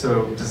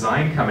 So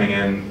design coming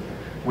in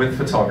with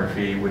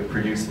photography would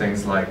produce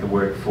things like the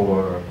work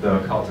for the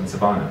Carlton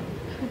Savannah,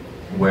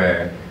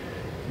 where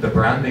the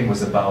branding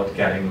was about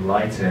getting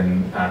light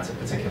in at a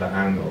particular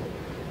angle.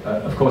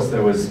 Of course,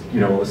 there was, you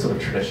know, all the sort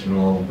of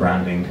traditional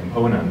branding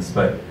components,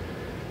 but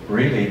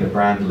really the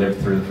brand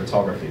lived through the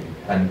photography.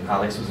 And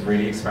Alex was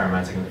really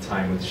experimenting at the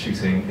time with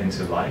shooting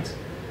into light,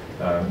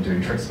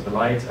 doing tricks with the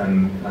light,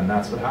 and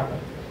that's what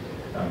happened.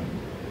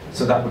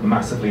 So that would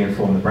massively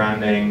inform the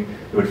branding.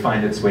 It would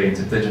find its way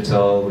into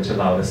digital, which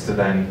allowed us to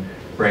then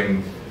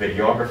bring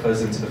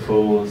videographers into the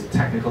fold,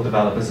 technical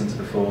developers into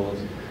the fold,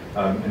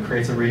 and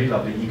create a really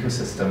lovely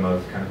ecosystem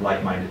of kind of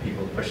like-minded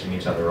people pushing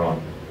each other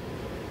on.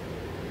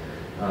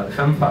 The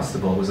film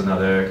festival was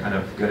another kind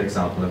of good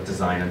example of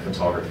design and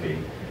photography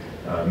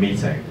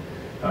meeting.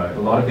 A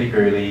lot of the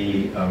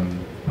early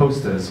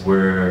posters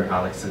were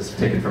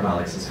taken from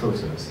Alex's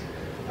photos,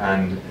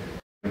 and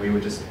we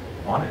were just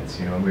on it,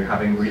 you know, and we were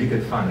having really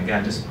good fun.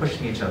 Again, just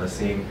pushing each other,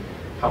 seeing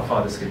how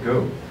far this could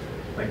go.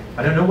 Like,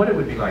 I don't know what it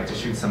would be like to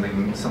shoot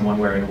someone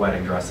wearing a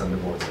wedding dress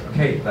underwater.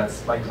 Okay,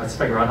 let's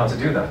figure out how to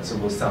do that. So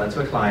we'll sell it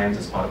to a client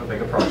as part of a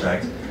bigger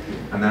project,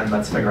 and then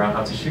let's figure out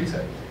how to shoot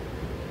it.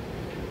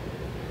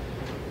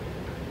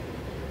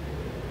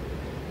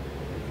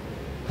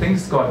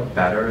 Things got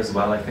better as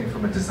well, I think,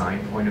 from a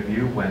design point of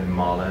view when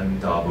Marlon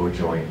Darbo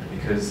joined,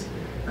 because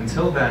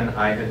until then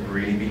I had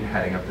really been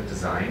heading up the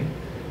design,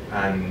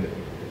 and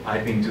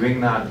I'd been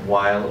doing that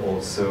while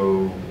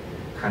also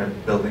kind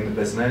of building the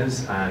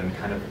business and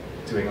kind of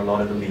doing a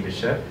lot of the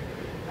leadership.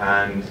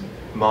 And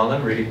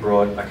Marlon really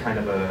brought a kind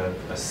of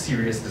a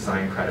serious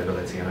design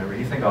credibility, and I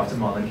really think after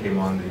Marlon came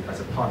on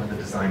as a part of the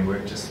design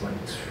work just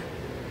went,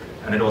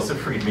 and it also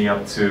freed me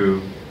up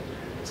to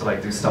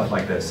like do stuff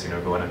like this, you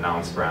know, go and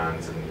announce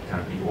brands and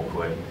kind of be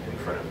awkward in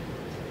front of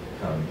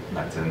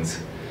lecterns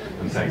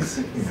and things,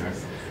 you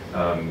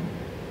know.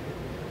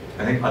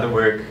 I think other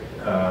work,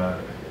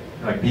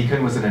 like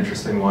Beacon was an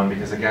interesting one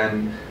because,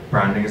 again,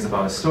 branding is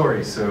about a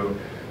story. So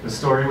the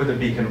story with the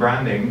Beacon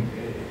branding,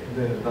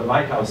 the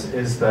lighthouse,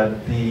 is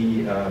that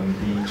the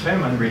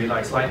chairman really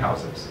likes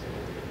lighthouses.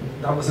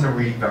 That wasn't a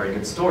really very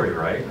good story,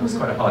 right? It was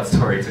quite a hard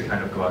story to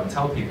kind of go out and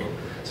tell people.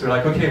 So we're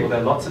like, okay, well, there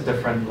are lots of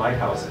different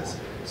lighthouses.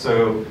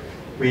 So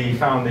we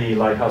found the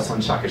lighthouse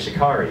on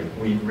Shakashikari.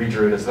 We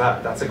redrew it as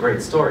that. That's a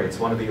great story. It's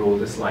one of the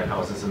oldest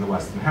lighthouses in the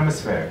Western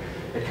Hemisphere.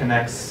 It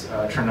connects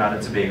Trinidad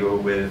and Tobago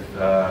with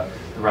the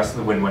rest of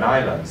the Windward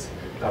Islands.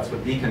 That's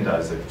what Beacon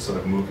does. It sort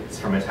of moves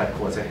from its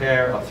headquarters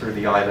here up through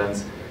the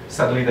islands.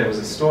 Suddenly there was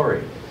a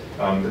story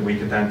that we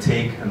could then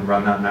take and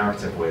run that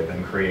narrative with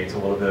and create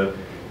all of the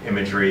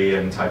imagery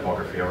and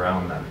typography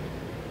around that.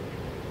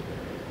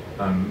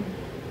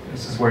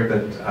 This is work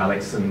that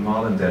Alex and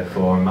Marlon did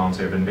for Mount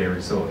Irvine Bay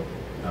Resort.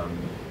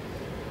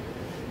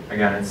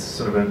 Again, it's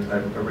sort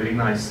of a really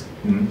nice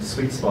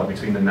sweet spot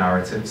between the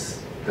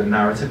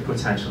narrative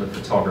potential of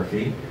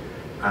photography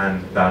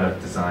and that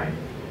of design.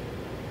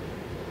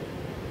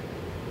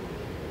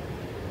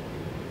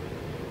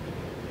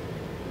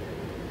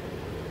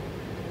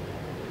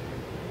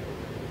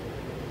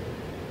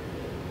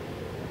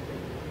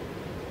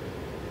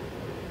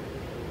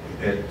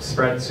 It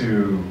spread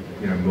to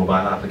mobile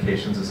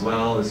applications as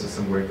well. This is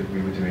some work that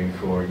we were doing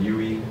for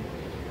UE.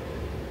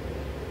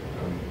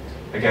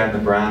 Again, the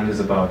brand is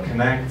about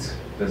connect.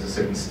 There's a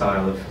certain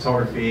style of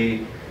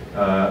photography.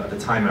 At the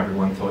time,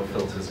 everyone thought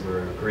filters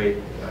were great.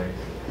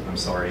 I'm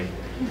sorry.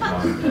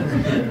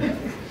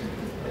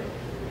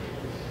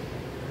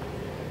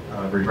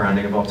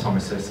 Rebranding of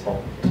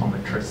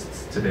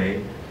optometrists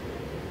today.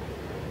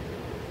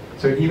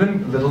 So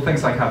even little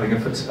things like having a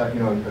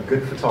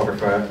good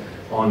photographer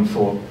on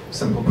for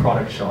simple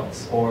product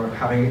shots, or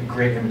having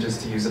great images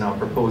to use in our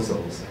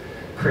proposals,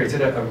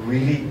 created a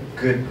really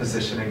good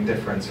positioning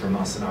difference from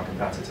us and our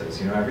competitors.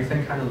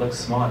 Everything kind of looks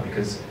smart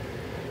because,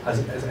 as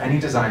any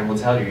designer will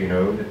tell you,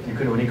 that you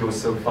can only go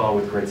so far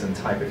with grids and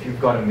type. If you've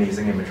got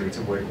amazing imagery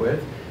to work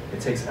with, it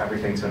takes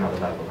everything to another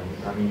level.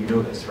 And I mean, you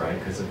know this, right?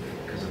 Because of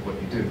what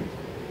you do.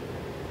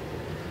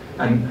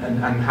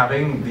 And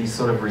having these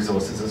sort of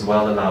resources as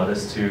well allowed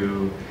us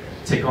to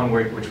take on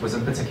work which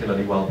wasn't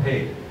particularly well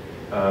paid.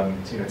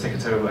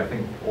 Ticketo, I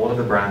think all of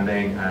the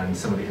branding and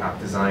some of the app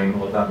design,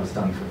 all of that was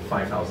done for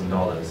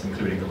 $5,000,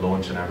 including the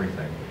launch and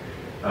everything.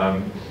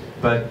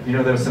 But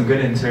there were some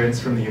good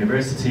interns from the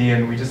university,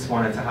 and we just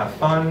wanted to have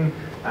fun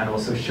and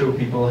also show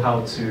people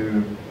how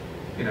to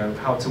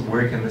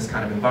work in this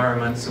kind of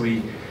environment. So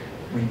we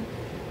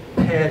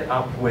paired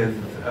up with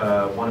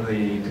one of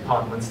the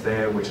departments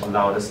there, which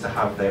allowed us to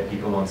have their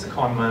people on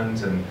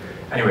secondment. And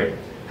anyway,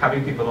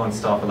 having people on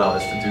staff allowed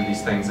us to do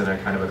these things in a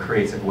kind of a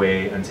creative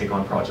way and take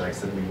on projects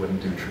that we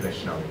wouldn't do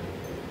traditionally.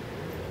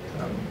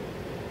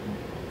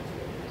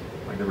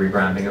 Like the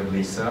rebranding of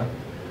Lisa.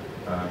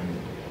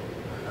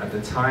 At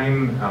the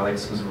time,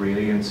 Alex was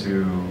really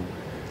into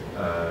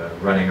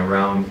running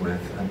around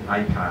with an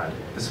iPad.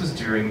 This was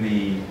during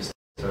the...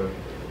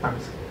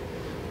 thanks.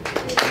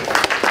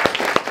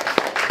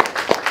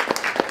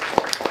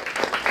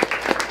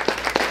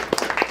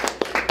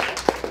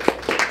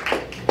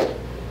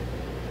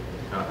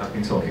 I've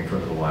been talking for a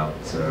little while,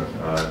 so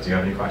do you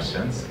have any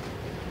questions?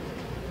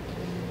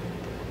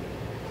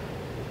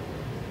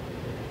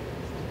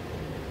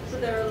 So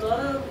there are a lot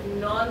of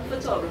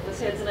non-photographers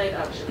here tonight,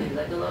 actually.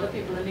 Like a lot of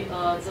people in the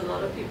arts, a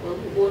lot of people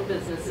who own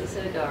businesses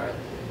here, Gareth.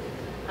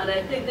 And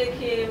I think they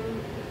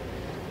came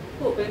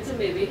hoping to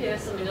maybe hear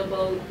something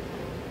about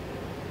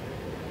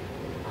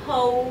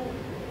how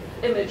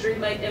imagery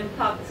might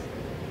impact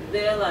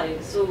their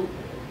lives. So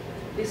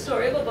the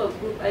story of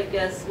AboveGroup, I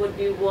guess, would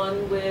be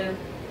one where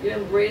you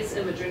embrace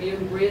imagery, you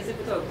embrace the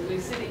photography, you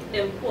see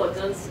the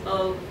importance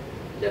of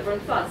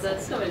different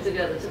facets coming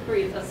together to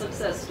create a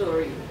success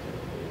story.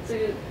 So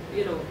I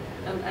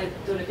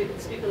don't know if you could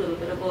speak a little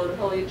bit about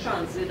how you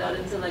translate that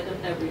into like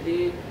an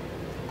everyday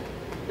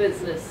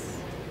business.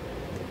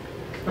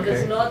 Okay.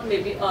 It's not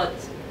maybe art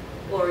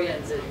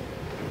oriented.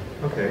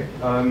 Okay.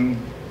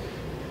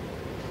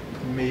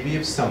 Maybe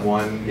if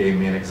someone gave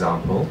me an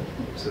example,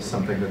 so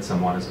something that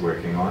someone is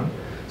working on.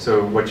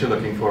 So what you're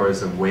looking for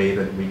is a way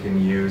that we can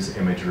use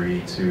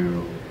imagery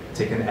to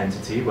take an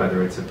entity,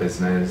 whether it's a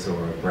business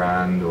or a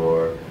brand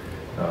or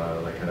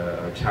like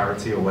a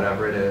charity or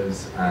whatever it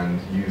is,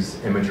 and use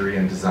imagery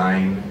and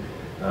design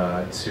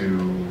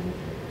to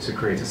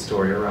create a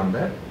story around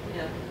it.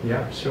 Yeah.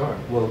 Yeah, sure.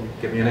 Well,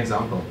 give me an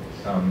example.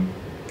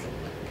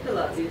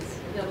 Pilates.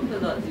 You have a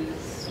Pilates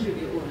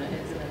studio owner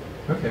here tonight.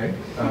 Okay.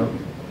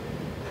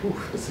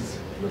 This is a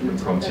little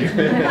impromptu.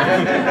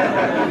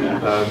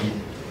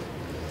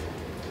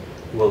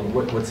 Well,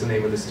 what's the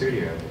name of the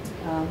studio?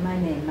 My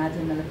name,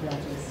 Madeleine Miller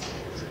Pilates.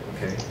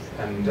 Okay.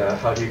 And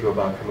how do you go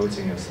about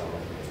promoting yourself?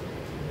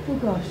 Oh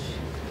gosh,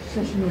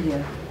 social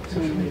media.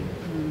 Social media.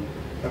 Mm.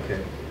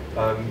 Okay.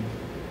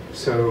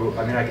 So,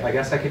 I mean, I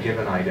guess I could give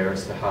an idea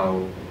as to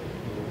how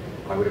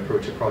I would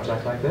approach a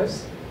project like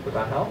this. Would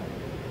that help?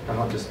 I'm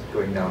not just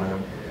going down a...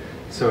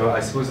 So I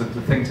suppose that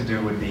the thing to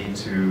do would be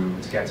to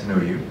get to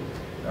know you,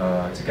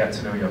 to get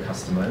to know your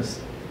customers,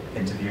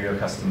 interview your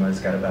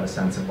customers, get a better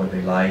sense of what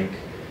they like,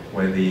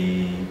 where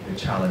the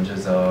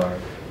challenges are,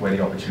 where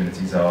the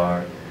opportunities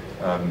are.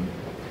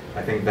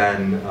 I think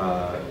then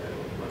a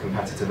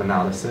competitive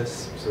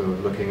analysis, so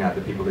looking at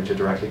the people that you're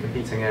directly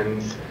competing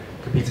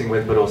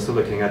with, but also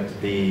looking at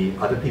the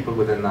other people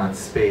within that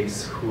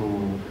space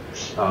who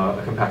are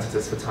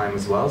competitors for time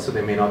as well. So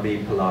they may not be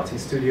Pilates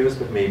studios,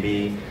 but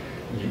maybe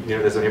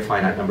there's only a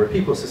finite number of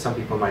people. So some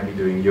people might be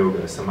doing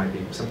yoga, some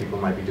people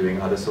might be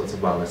doing other sorts of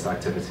wellness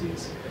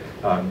activities.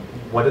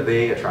 What are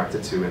they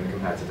attracted to in the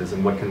competitors,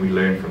 and what can we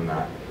learn from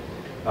that?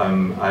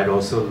 I'd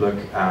also look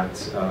at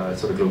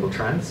sort of global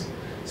trends.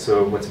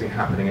 So what's been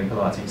happening in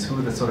Pilates? Who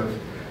are the sort of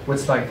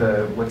what's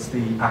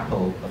the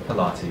Apple of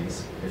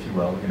Pilates, if you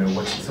will?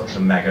 What's sort of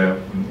the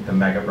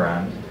mega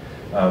brand?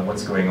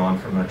 What's going on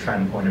from a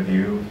trend point of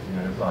view?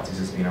 Pilates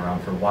has been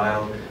around for a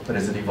while, but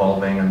is it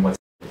evolving, and what's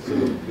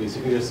So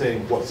basically you're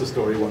saying, what's the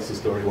story, what's the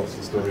story, what's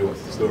the story,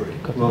 what's the story?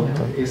 Well,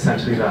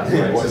 essentially that.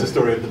 Yeah, Right? what's the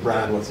story of the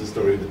brand, what's the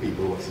story of the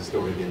people, what's the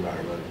story of the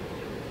environment?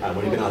 And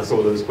when you can answer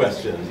all those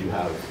questions, you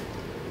have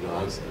no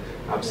answer.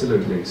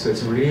 Absolutely. So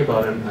it's really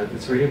about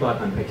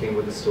unpicking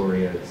what the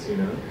story is, you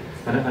know,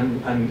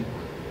 and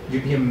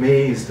you'd be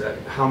amazed at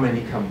how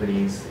many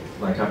companies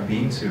like I've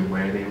been to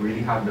where they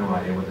really have no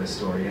idea what their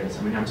story is.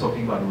 I mean, I'm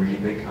talking about really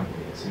big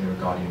companies, you know,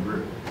 Guardian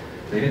Group.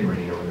 They didn't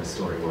really know what their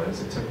story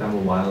was. It took them a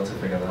while to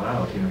figure that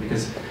out, you know,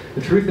 because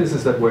the truth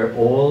is that we're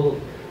all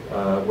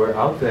we're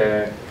out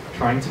there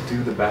trying to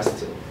do the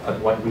best at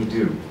what we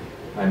do,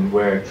 and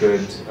we're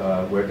good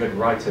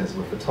writers,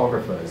 we're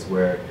photographers,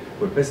 we're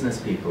business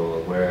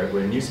people,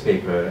 we're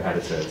newspaper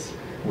editors.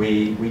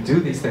 We do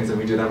these things and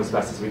we do them as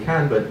best as we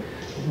can, but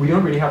we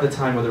don't really have the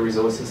time or the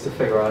resources to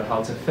figure out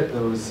how to fit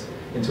those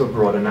into a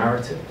broader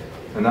narrative.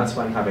 And that's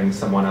when having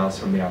someone else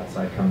from the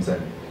outside comes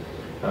in.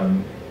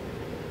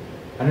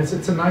 And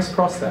it's a nice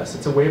process.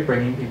 It's a way of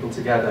bringing people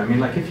together. I mean,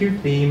 like if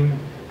you've been,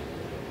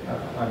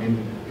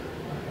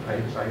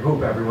 I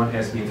hope everyone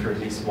has been through at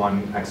least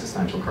one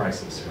existential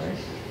crisis, right?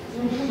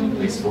 At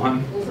least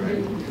one,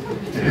 right?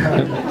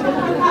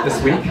 Yeah.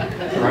 This week,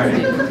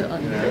 right?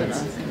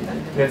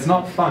 Yeah, it's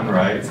not fun,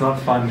 right? It's not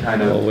fun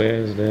kind of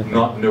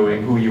not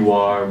knowing who you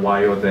are,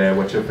 why you're there,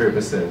 what your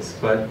purpose is.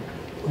 But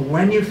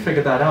when you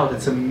figure that out,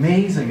 it's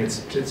amazing, it's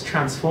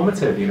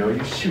transformative, you know?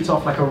 You shoot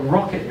off like a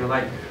rocket, you're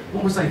like,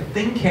 what was I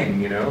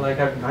thinking, you know? Like,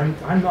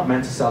 I'm not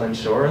meant to sell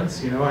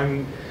insurance, you know?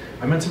 I'm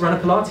meant to run a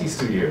Pilates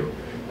studio.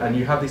 And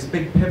you have these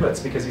big pivots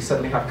because you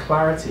suddenly have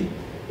clarity.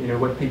 You know,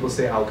 what people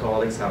say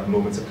alcoholics have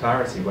moments of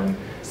clarity, when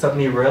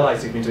suddenly you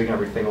realize you've been doing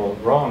everything all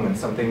wrong and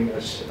something,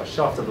 a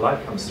shaft of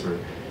light comes through,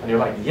 and you're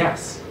like,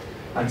 yes.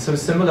 And so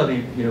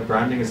similarly, you know,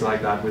 branding is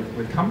like that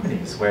with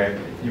companies, where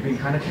you've been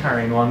kind of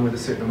carrying on with a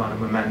certain amount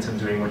of momentum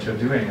doing what you're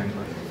doing,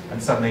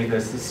 and suddenly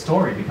the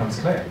story becomes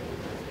clear.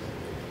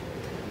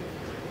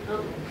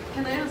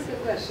 Can I ask a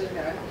question,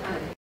 Gareth?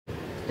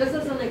 Just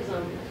as an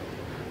example.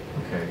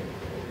 Okay.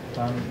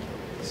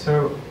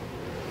 So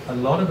a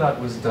lot of that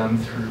was done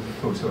through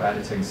photo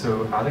editing.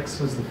 So Alex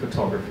was the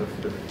photographer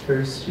for the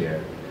first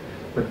year,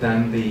 but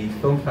then the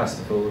film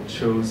festival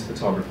chose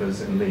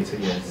photographers in later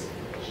years.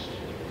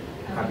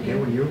 Abigail,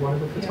 were you one of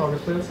the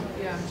photographers?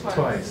 Yeah,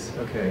 twice.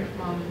 Okay.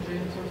 Marlon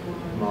James was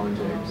one. Marlon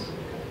James.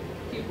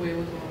 Keepway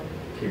was one.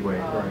 Keepway,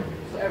 right.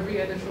 So every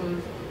year the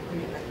shows, I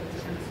mean, I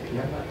can say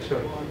Yeah, that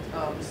sure.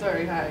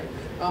 Sorry, hi.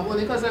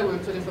 Only because I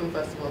worked with the film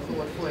festival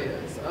for 4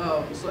 years.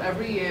 So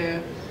every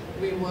year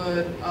we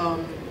would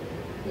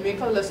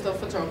make a list of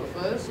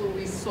photographers who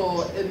we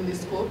saw in the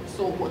scope.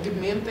 So what the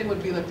main thing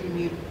would be that you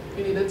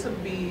needed to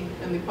be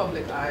in the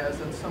public eye as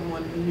in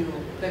someone new.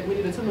 Like we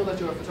needed to know that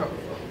you're a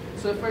photographer.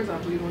 So if, for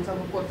example, you don't have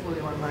a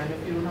portfolio online,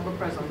 if you don't have a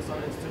presence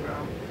on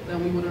Instagram,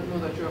 then we wouldn't know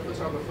that you're a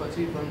photographer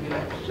to even be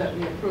like, let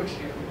me approach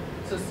you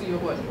to see your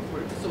body of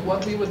work. So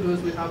what we would do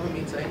is we'd have a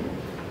meeting,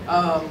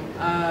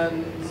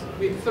 and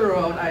we'd throw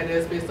out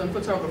ideas based on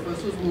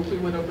photographers whose work we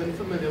would have been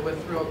familiar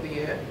with throughout the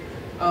year.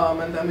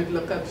 And then we'd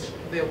look at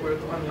their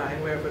work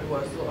online, wherever it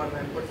was, so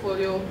online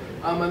portfolio.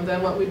 And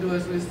then what we do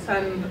is we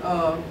send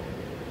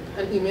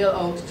an email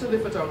out to the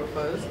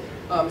photographers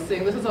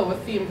saying this is our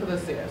theme for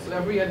this year. So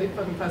every year the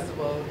film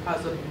festival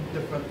has a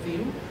different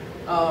theme.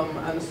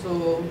 And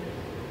so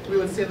we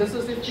would say, this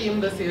is the theme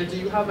this year. Do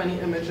you have any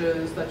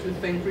images that you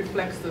think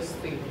reflects this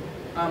theme?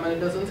 And it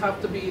doesn't have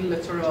to be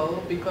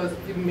literal, because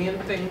the main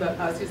thing that,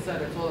 as you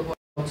said, it's all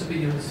about to be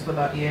used for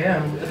that year,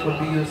 and it would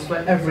be used for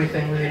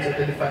everything related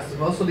to the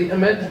festival. So the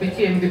image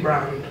became the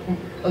brand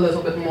a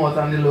little bit more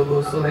than the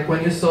logo. So like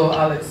when you saw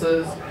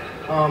Alex's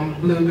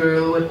blue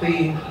girl with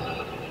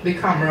the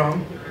camera,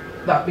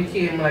 that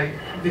became like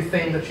the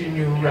thing that you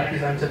knew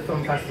represented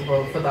film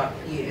festival for that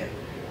year.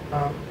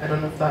 I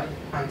don't know if that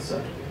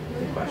answered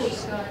the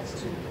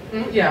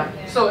question. Yeah,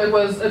 so it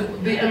was,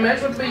 the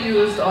image would be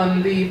used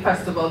on the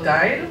festival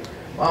guide.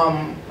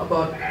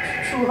 About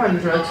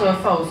 200 to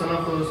 1,000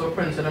 of those were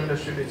printed and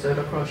distributed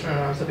across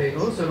Trinidad and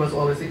Tobago, so it was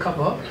always the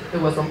cover.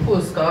 It was on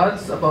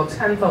postcards, about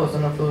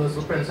 10,000 of those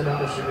were printed and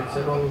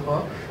distributed all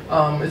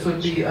over. It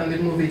would be on the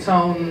Movie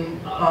Town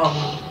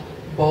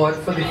board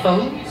for the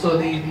film, so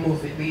the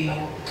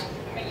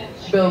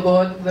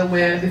billboard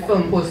where the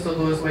film poster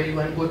goes, where you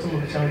go to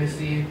Movie Town and you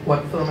see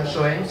what film is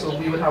showing. So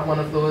we would have one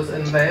of those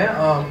in there.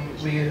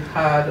 We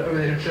had a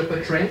relationship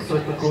with drinks, so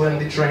it would go in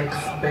the drinks,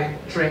 big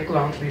drink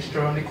lounge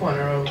bistro on the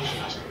corner of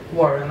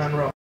Warren and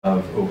Rock.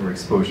 Of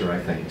overexposure, I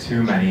think.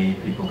 Too many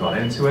people got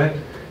into it,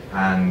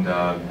 and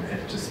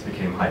it just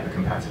became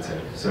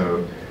hyper-competitive.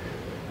 So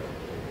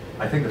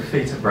I think the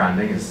fate of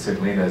branding is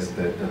certainly there's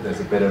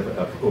a bit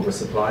of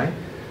oversupply.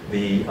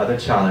 The other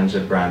challenge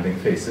that branding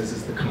faces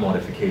is the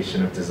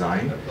commodification of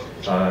design.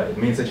 It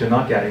means that you're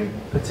not getting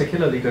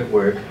particularly good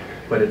work,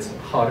 but it's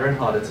harder and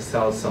harder to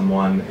sell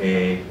someone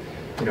a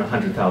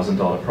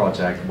 $100,000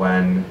 project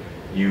when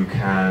you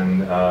can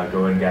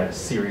go and get a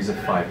series of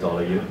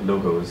 $5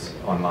 logos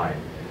online.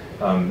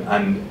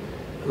 And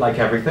like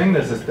everything,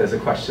 there's a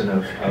question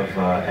of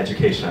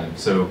education.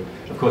 So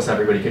Of course,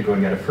 everybody could go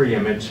and get a free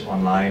image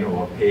online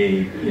or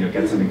pay,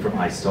 get something from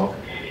iStock.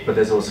 But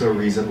there's also a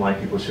reason why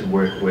people should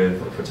work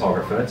with a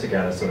photographer to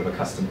get a sort of a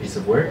custom piece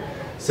of work.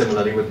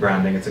 Similarly with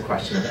branding, it's a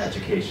question of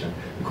education.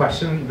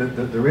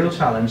 The real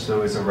challenge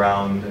though is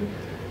around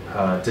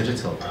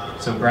digital.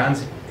 So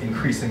brands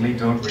increasingly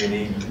don't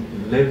really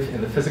live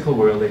in the physical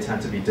world, they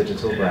tend to be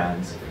digital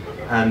brands.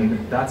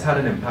 And that's had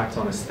an impact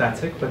on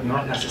aesthetic, but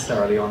not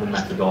necessarily on the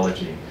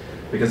methodology.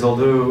 Because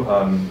although,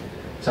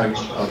 so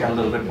I'll get a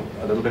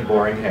little bit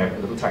boring here, a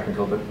little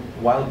technical, but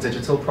while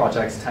digital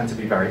projects tend to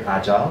be very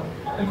agile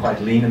and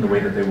quite lean in the way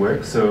that they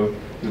work, so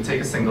you'll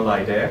take a single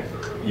idea,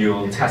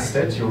 you'll test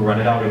it, you'll run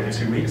it out over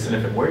 2 weeks, and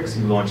if it works,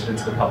 you launch it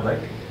into the public,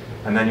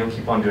 and then you'll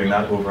keep on doing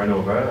that over and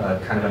over,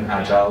 kind of an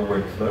agile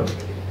workflow,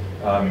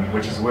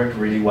 which has worked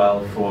really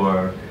well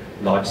for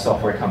large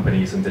software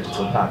companies and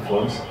digital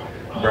platforms.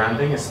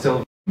 Branding is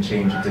still a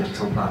change a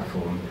digital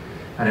platform,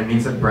 and it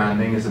means that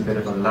branding is a bit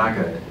of a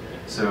laggard.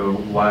 So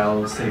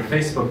while, say,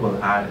 Facebook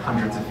will add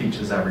hundreds of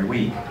features every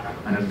week,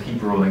 and it'll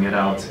keep rolling it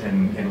out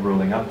in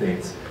rolling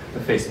updates, the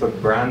Facebook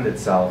brand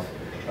itself,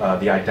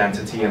 the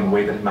identity and the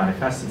way that it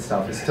manifests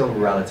itself is still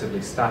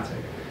relatively static.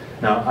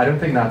 Now, I don't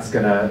think that's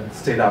going to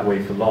stay that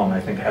way for long. I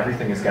think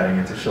everything is getting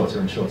into shorter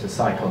and shorter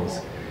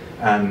cycles.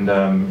 And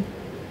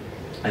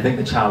I think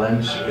the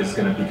challenge is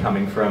going to be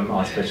coming from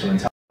artificial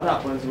intelligence. What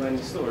happens when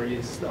the story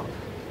is stuck?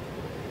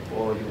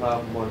 Or you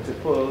have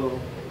multiple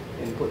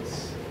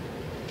inputs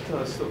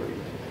to a story?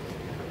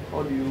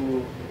 How do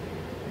you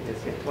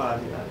just get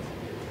past that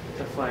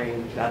to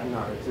find that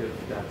narrative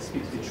that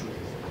speaks the truth?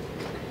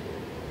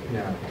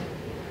 Yeah.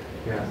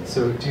 Yeah.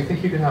 So do you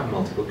think you can have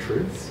multiple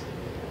truths?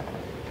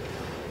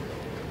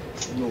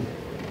 No.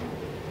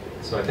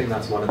 So I think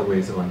that's one of the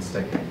ways of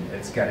unsticking.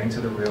 It's getting to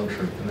the real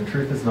truth. And the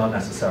truth is not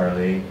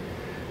necessarily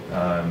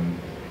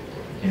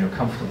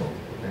comfortable.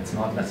 It's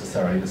not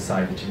necessarily the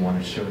side that you want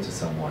to show to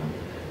someone.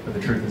 But the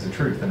truth is the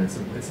truth, and it's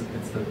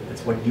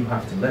what you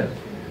have to live.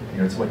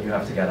 It's what you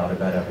have to get out of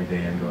bed every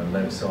day and go and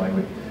live. So I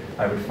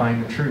would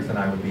find the truth, and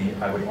I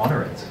would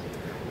honor it.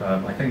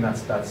 I think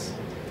that's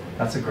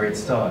a great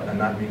start, and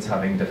that means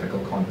having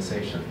difficult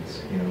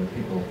conversations, with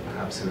people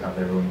perhaps who have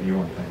their own view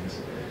on things.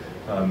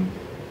 I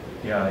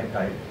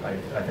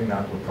think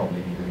that would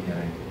probably be the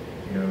beginning.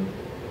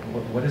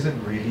 What is it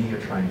really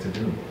you're trying to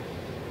do?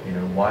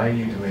 Why are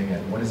you doing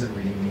it? What does it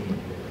really mean?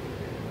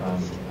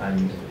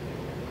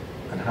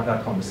 And have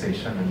that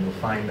conversation, and you'll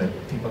find that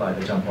people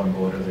either jump on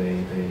board or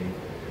they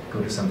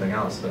go to something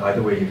else. But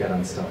either way, you get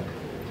unstuck.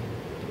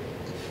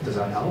 Does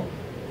that help?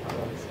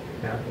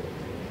 Yeah.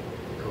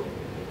 Cool.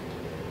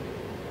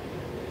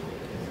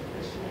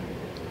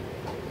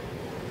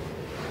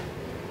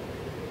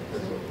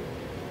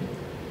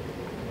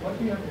 What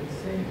you have been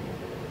saying,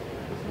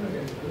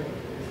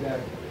 is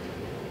that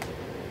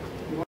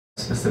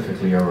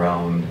specifically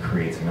around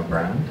creating a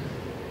brand?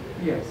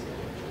 Yes.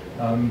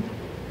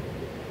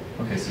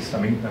 Okay, so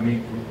let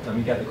me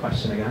get the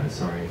question again.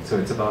 Sorry. So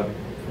it's about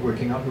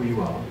working out who you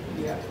are.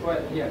 Yeah.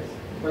 Well, yes,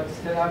 but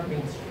still have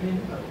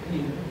mainstream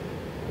appeal.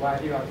 Why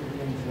do you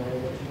actually enjoy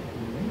what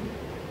you're doing?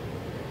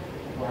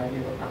 Why do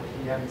you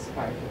actually have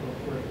inspired to go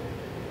further?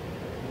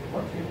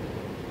 What you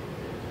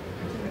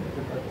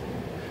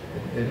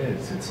do? It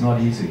is. It's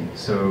not easy.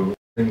 So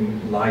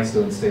lies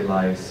don't stay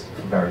lies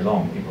for very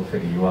long. People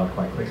figure you out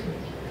quite quickly.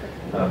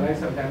 Lies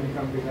sometimes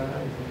become bigger lies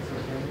on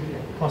social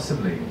media.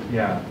 Possibly,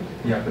 yeah.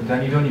 Yeah, but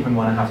then you don't even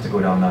want to have to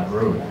go down that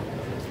road.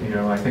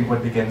 I think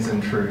what begins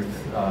in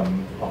truth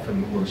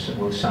often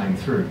will shine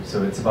through.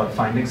 So it's about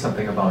finding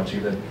something about you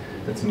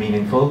that's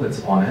meaningful,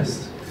 that's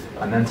honest,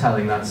 and then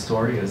telling that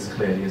story as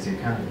clearly as you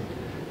can.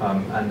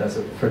 And as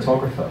a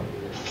photographer,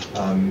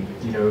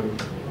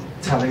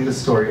 telling the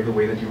story of the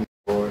way that you're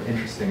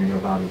interesting and you're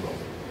valuable.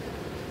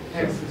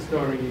 Hence the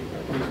story.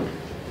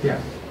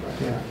 Yeah,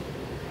 yeah.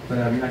 But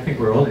I think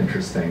we're all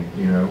interesting.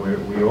 We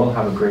all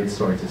have a great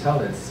story to tell.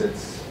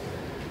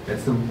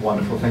 It's the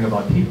wonderful thing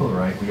about people,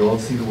 right? We all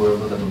see the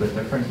world a little bit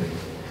differently,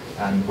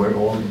 and we're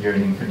all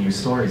yearning for new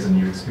stories and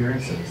new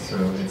experiences. So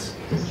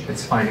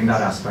it's finding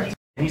that aspect.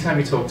 Anytime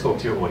you talk to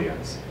your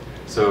audience.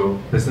 So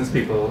business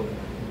people,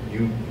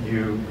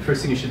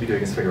 first thing you should be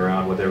doing is figure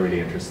out what they're really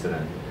interested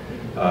in.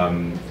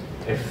 And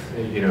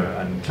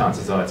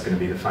chances are it's going to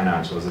be the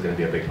financials are going to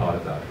be a big part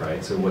of that,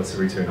 right? So what's the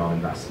return on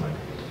investment?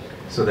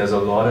 So there's a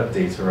lot of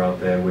data out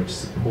there which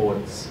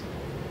supports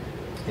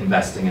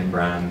investing in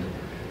brand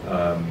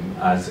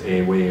as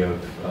a way of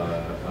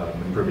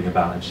improving a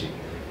balance sheet.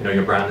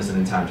 Your brand is an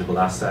intangible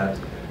asset.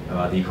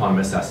 The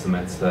Economist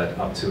estimates that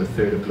up to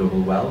 1/3 of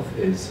global wealth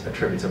is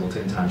attributable to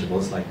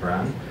intangibles like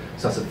brand.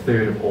 So that's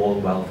 1/3 of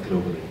all wealth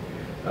globally.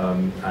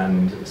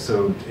 And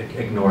so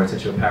ignore it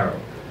at your peril.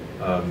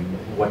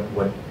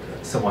 What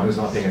someone who's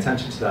not paying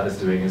attention to that is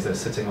doing is they're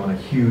sitting on a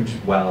huge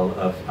well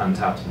of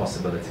untapped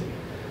possibility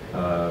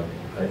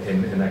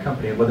in their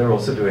company. And what they're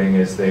also doing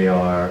is they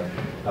are,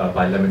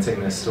 by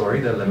limiting their story,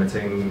 they're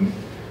limiting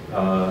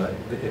the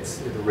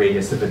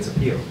radius of its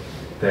appeal.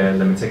 They're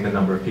limiting the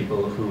number of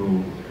people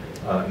who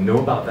know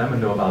about them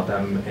and know about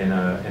them in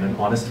an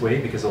honest way,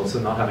 because also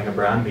not having a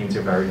brand means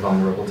you're very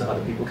vulnerable to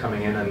other people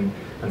coming in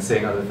and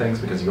saying other things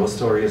because your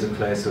story isn't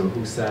clear, so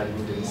who said,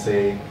 who didn't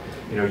say.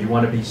 You know, you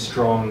want to be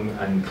strong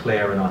and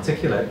clear and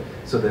articulate,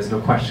 so there's no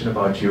question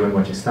about you and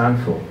what you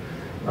stand for.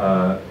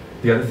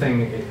 The other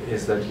thing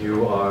is that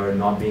you are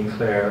not being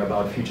clear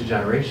about future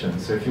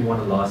generations. So if you want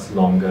to last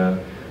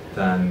longer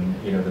than,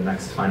 you know, the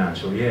next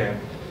financial year,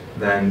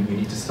 then you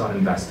need to start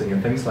investing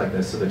in things like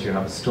this so that you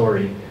have a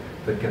story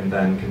that can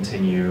then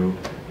continue,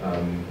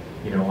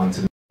 you know, on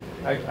to.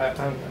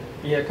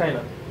 Yeah, kind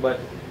of.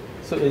 But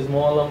so it's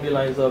more along the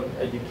lines of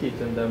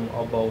educating them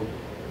about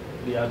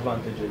the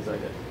advantages, I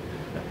guess.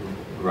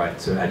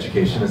 Right, so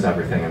education is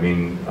everything. I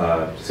mean,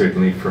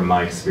 certainly from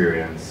my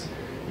experience,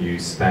 you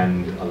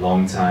spend a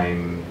long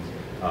time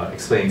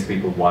explaining to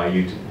people why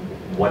you do,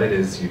 what it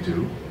is you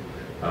do.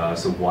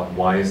 So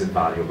why is it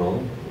valuable?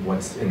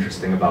 What's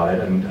interesting about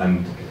it?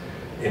 And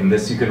in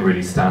this, you can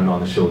really stand on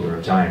the shoulder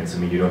of giants. I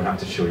mean, you don't have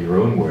to show your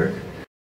own work.